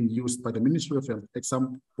systems being used by the Ministry of Health.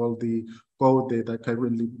 Example, the Go data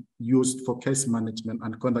currently used for case management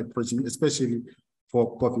and contact tracing, especially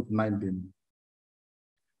for COVID-19.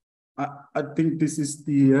 I think this is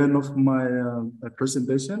the end of my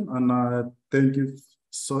presentation, and thank you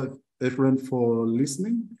so everyone for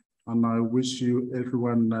listening, and I wish you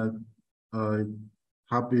everyone a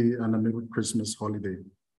happy and a Merry Christmas holiday.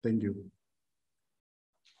 Thank you.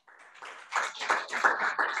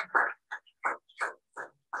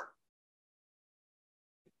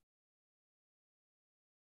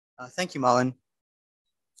 Thank you, Malin.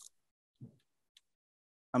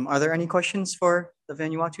 Are there any questions for the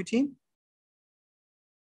Vanuatu team?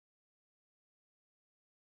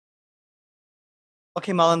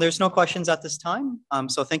 Okay, Malin, there's no questions at this time.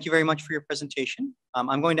 So thank you very much for your presentation.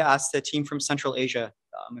 I'm going to ask the team from Central Asia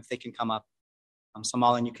if they can come up. So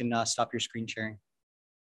Malin, you can stop your screen sharing.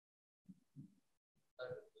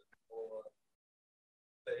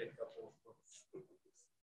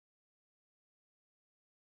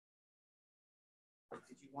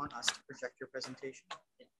 Did you want us to project your presentation?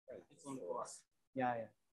 Yeah, yeah.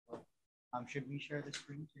 Should we share the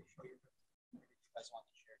screen to show you? If you guys want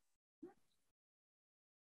to share.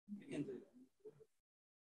 You can do it.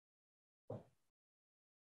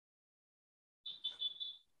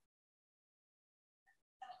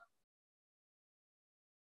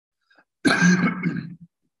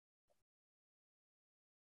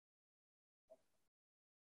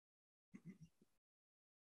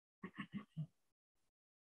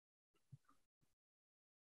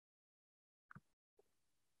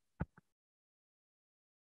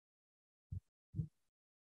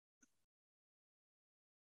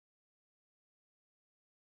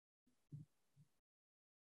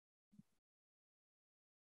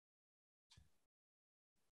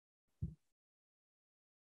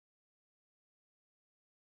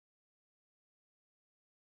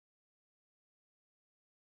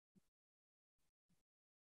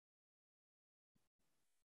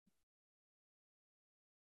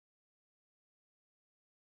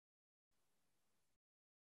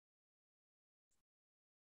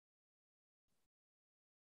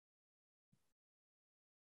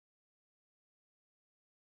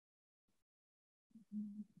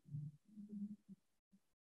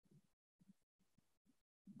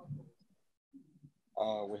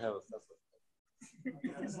 We have a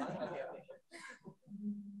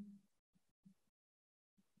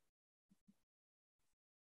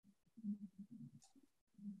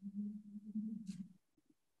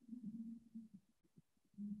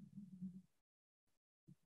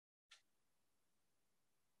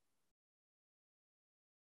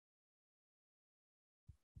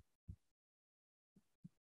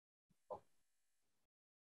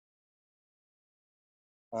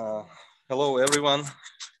hello, everyone.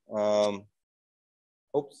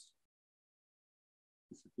 Oops.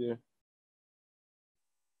 Disappear.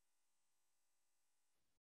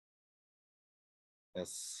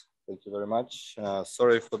 Yes, Thank you very much.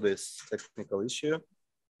 Sorry for this technical issue.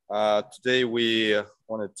 Today we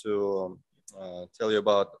wanted to tell you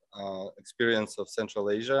about experience of Central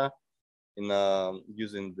Asia in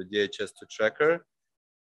using the DHIS2 tracker.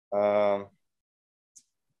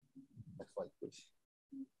 Next slide, please.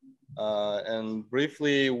 And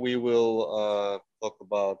briefly, we will talk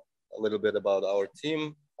about a little bit about our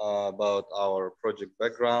team, about our project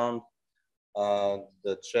background,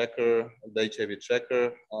 the tracker, the HIV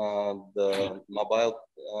tracker, the mobile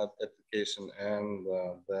application, and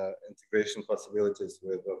the integration possibilities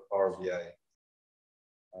with Power BI.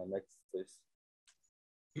 Next, please.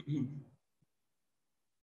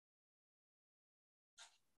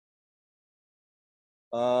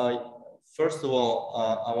 First of all,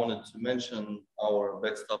 I wanted to mention our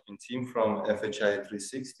backstopping team from FHI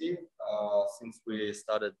 360. Since we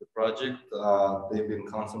started the project, they've been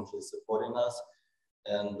constantly supporting us,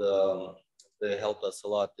 and they helped us a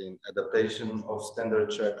lot in adaptation of standard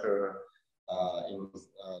tracker,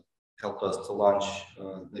 helped us to launch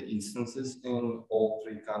the instances in all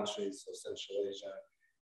 3 countries of Central Asia.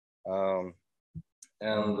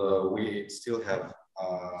 And we still have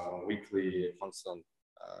weekly constant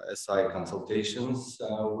SI consultations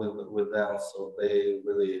with them, so they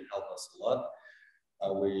really help us a lot.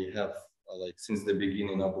 We have, like, since the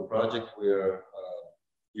beginning of the project, we're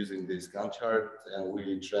using this Gantt chart, and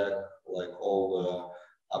we track like all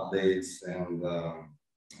the updates and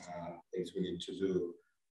things we need to do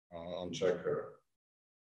on tracker.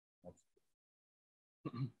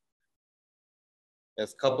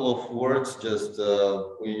 As a couple of words, just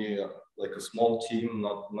we like a small team,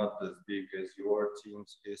 not as big as your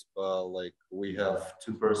teams, HISP. Like, we have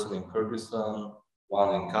 2 persons in Kyrgyzstan,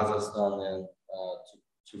 1 in Kazakhstan, and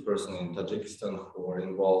 2 persons in Tajikistan who are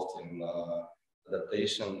involved in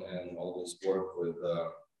adaptation and all this work with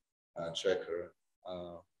tracker.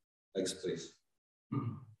 Next, please.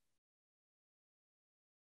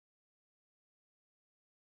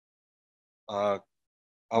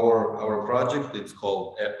 Our project, it's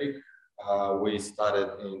called EPIC. We started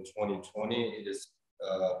in 2020. It is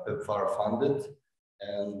PEPFAR funded,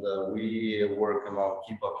 and we work among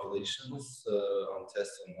key populations on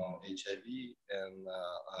testing on HIV and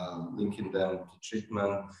linking them to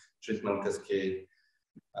treatment cascade.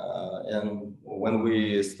 And when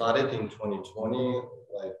we started in 2020,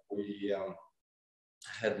 like, we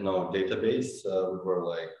had no database. We were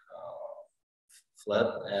like flat,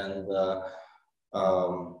 and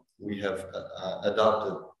we have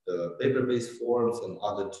adopted the paper-based forms and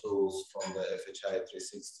other tools from the FHI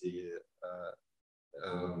 360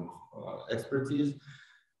 expertise.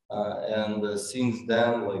 And since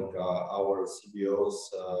then, like, our CBOs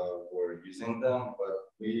were using them, but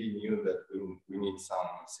we knew that we need some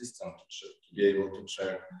system to be able to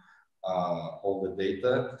track all the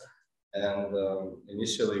data. And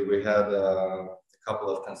initially, we had a couple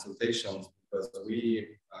of consultations, because we,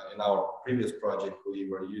 in our previous project, we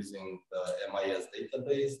were using the MIS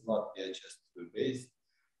database, not DHIS2 based.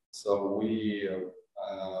 So we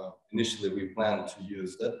initially we planned to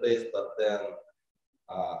use that base, but then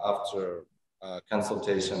after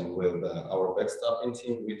consultation with our backstopping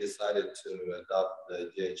team, we decided to adopt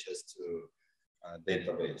the DHIS2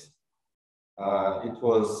 database. It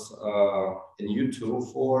was a new tool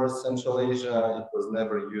for Central Asia. It was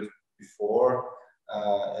never used before,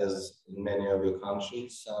 as in many of your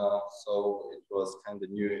countries. So it was kind of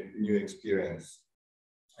new experience.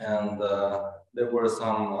 And there were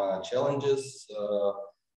some challenges.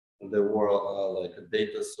 There were like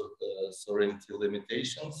data sovereignty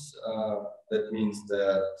limitations. That means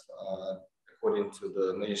that according to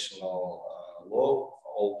the national law,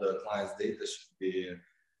 all the client's data should be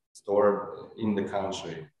stored in the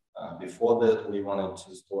country. Before that, we wanted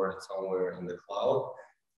to store it somewhere in the cloud.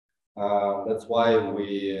 That's why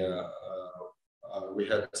we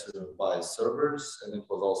had to buy servers, and it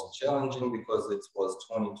was also challenging because it was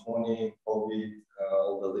 2020, COVID,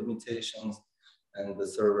 all the limitations, and the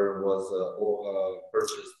server was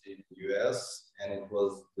purchased in the US, and it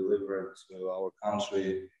was delivered to our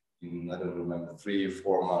country in, I don't remember, 3 or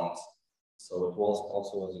 4 months. So it was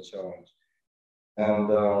also a challenge. And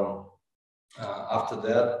after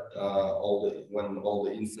that, when all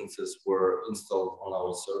the instances were installed on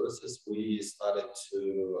our services, we started to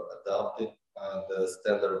adopt it, the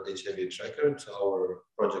standard HIV tracker, to our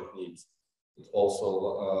project needs. It also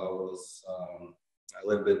was a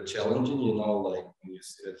little bit challenging, you know, like when you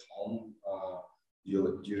sit at home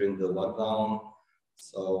during the lockdown.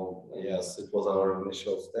 So yes, it was our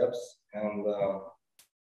initial steps, and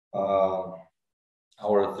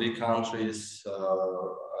our 3 countries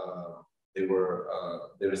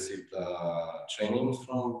they received training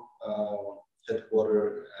from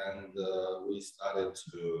headquarters, and we started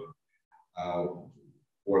to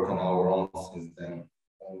work on our own since then.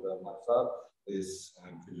 And Maksat, please,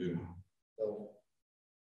 could you tell?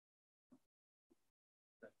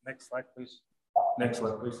 Next slide, please. Next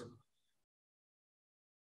slide, please.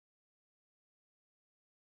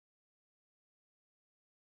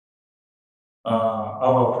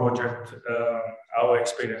 Our project, our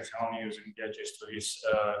experience on using HISP is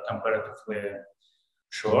comparatively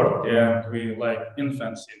short, and we like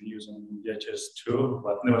infants in using HISP,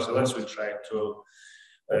 but nevertheless we try to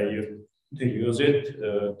use it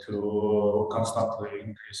to constantly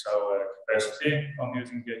increase our capacity on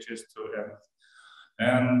using HISP,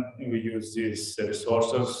 and we use these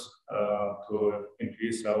resources to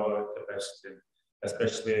increase our capacity.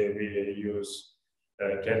 Especially we use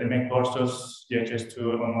academic courses, HISP,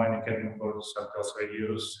 online academic courses, and also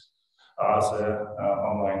use other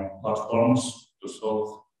online platforms to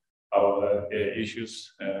solve our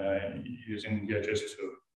issues using HISP.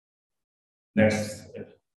 Next.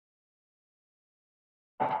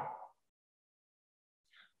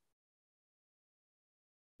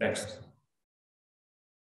 Next.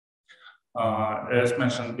 As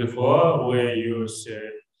mentioned before, we use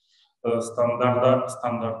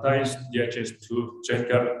standardized HISP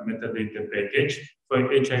checker metadata package for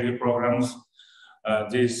HIV programs.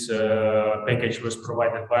 This package was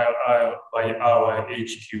provided by our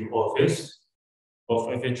HQ office of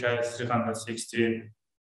FHI 360.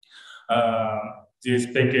 This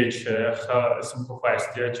package simplifies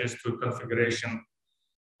the HISP configuration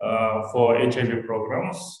for HIV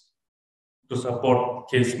programs to support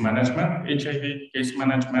case management, HIV case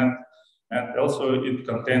management, and also it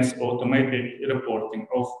contains automatic reporting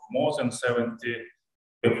of more than 70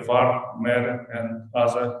 PEPFAR, MER, and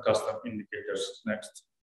other custom indicators. Next.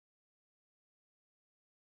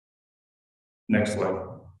 Next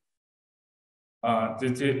slide.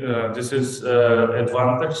 This is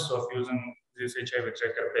advantage of using this HIV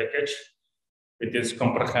tracker package. It is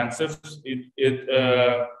comprehensive.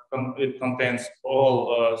 It contains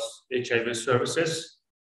all HIV services.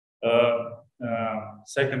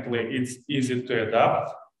 Secondly, it's easy to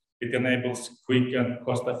adapt. It enables quick and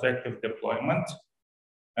cost-effective deployment,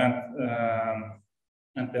 and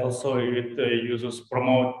also it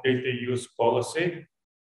promote data use policy.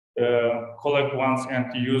 Collect once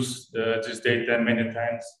and use this data many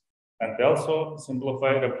times, and also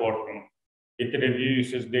simplify reporting. It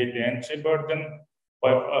reduces data entry burden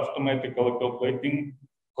by automatically calculating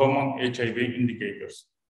common HIV indicators.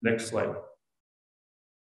 Next slide.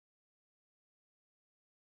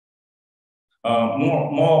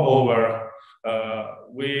 Moreover,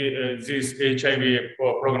 this HIV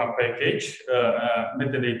program package,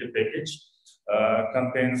 metadata package,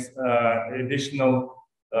 contains additional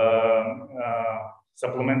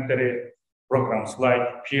supplementary programs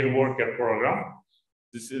like peer worker program.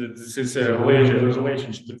 This is a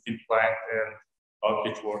relationship between client and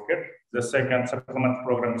outreach worker. The second supplement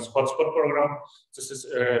program is hotspot program. This is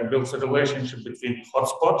builds a relationship between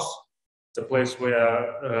hotspots, the place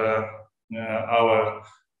where our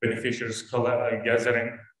beneficiaries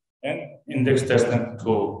gathering, and index testing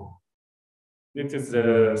tool. This is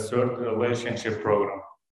the third relationship program.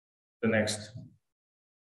 The next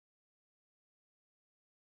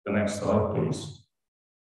slide, please.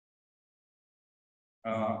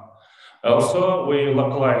 Also, we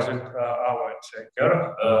localized our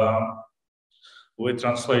checker. We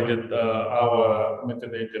translated our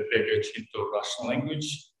metadata package into Russian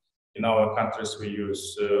language. In our countries, we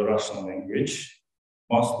use Russian language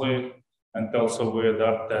mostly, and also we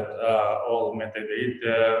adapted all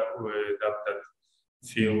metadata. We adapted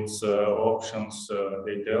fields, options,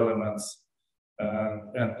 data elements,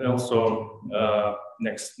 and also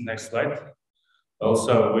next slide.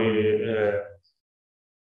 Also, we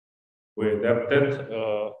adapted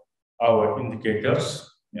our indicators.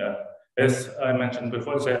 Yeah, as I mentioned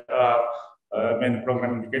before, there are many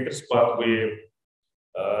program indicators, but we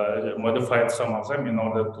modified some of them in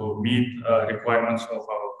order to meet requirements of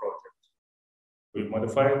our project. We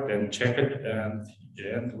modify it and check it, and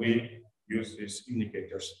we use these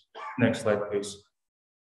indicators. Next slide, please.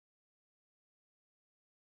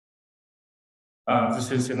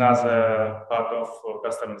 This is another part of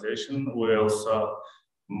customization. We also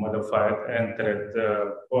modified entered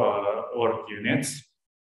org units,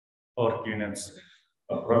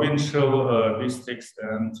 provincial districts,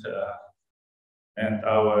 and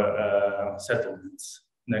our settlements.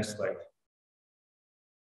 Next slide.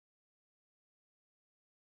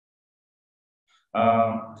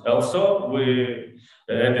 Also, we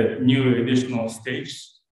added new additional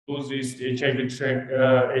stages to this HIV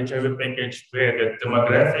package, we added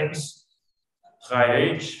demographics, high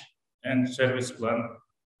age, and service plan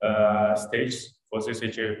stage for this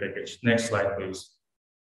HIV package. Next slide, please.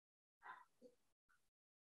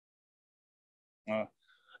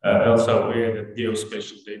 Also, we added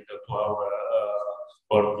geospatial data to our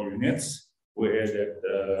port units. We added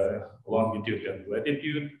longitude and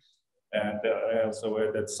latitude, and also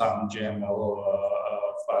added some GML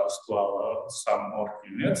files to our some port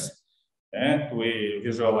units. And we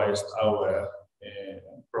visualized our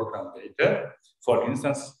program data. For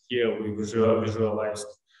instance, here we visualized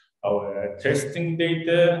our testing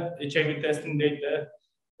data, HIV testing data,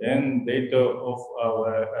 and data of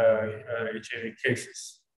our HIV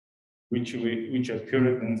cases, which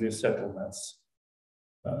occurred in the settlements.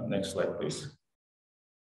 Next slide, please.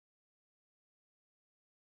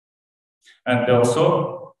 And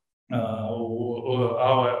also,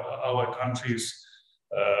 our countries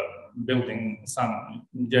building some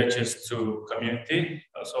DHIS2 community,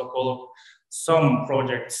 so-called. Some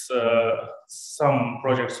projects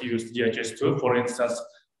use DHIS2. For instance,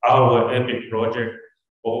 our EPIC project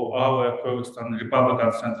or our Coast and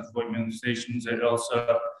Republican Center for Immunization, they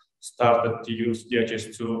also started to use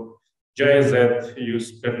DHIS2. GIZ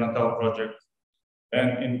use perinatal project,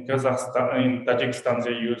 and in Kazakhstan, in Tajikistan,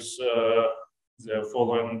 they use the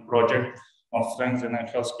following project on strengthening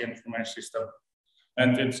healthcare information system.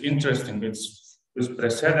 And it's interesting. It's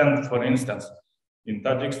precedent. For instance, in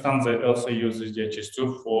Tajikistan, they also use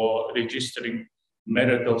DHIS2 for registering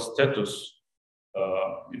marital status.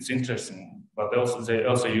 It's interesting, but also they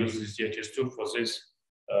also use this DHIS2 for this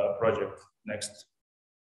project. Next.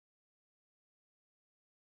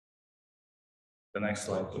 The next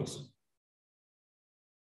slide, please.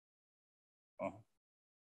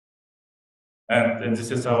 And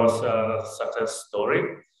this is our success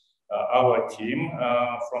story. Our team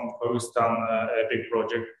from Pakistan EPIC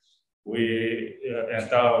project,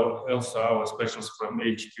 and also our specialists from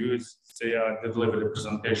HQ, they are delivering a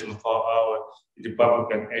presentation for our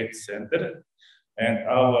Republican Aid Center. And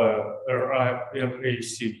our RAC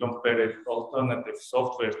compared alternative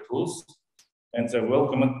software tools, and they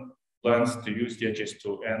welcomed plans to use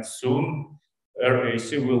DHIS2. And soon,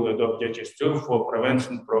 RAC will adopt DHIS2 for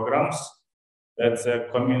prevention programs at the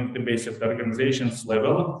community-based organizations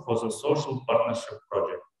level for the social partnership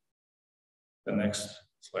project. The next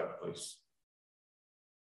slide, please.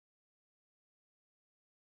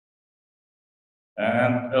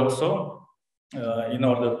 And also, in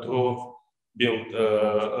order to build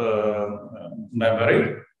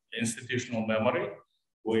memory, institutional memory,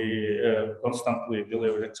 we constantly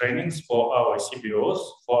deliver trainings for our CBOs,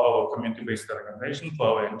 for our community-based organizations, for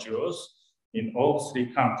our NGOs in all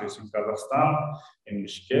 3 countries, in Kazakhstan, in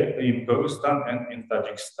Bishkek, in Kyrgyzstan, and in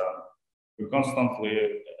Tajikistan. We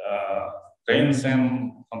constantly train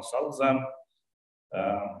them, consult them,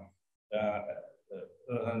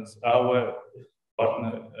 our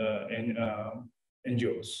partner in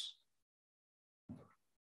NGOs.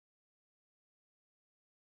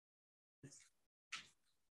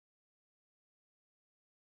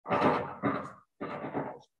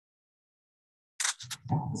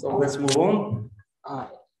 So let's move on.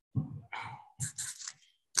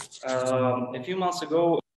 A few months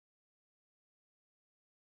ago,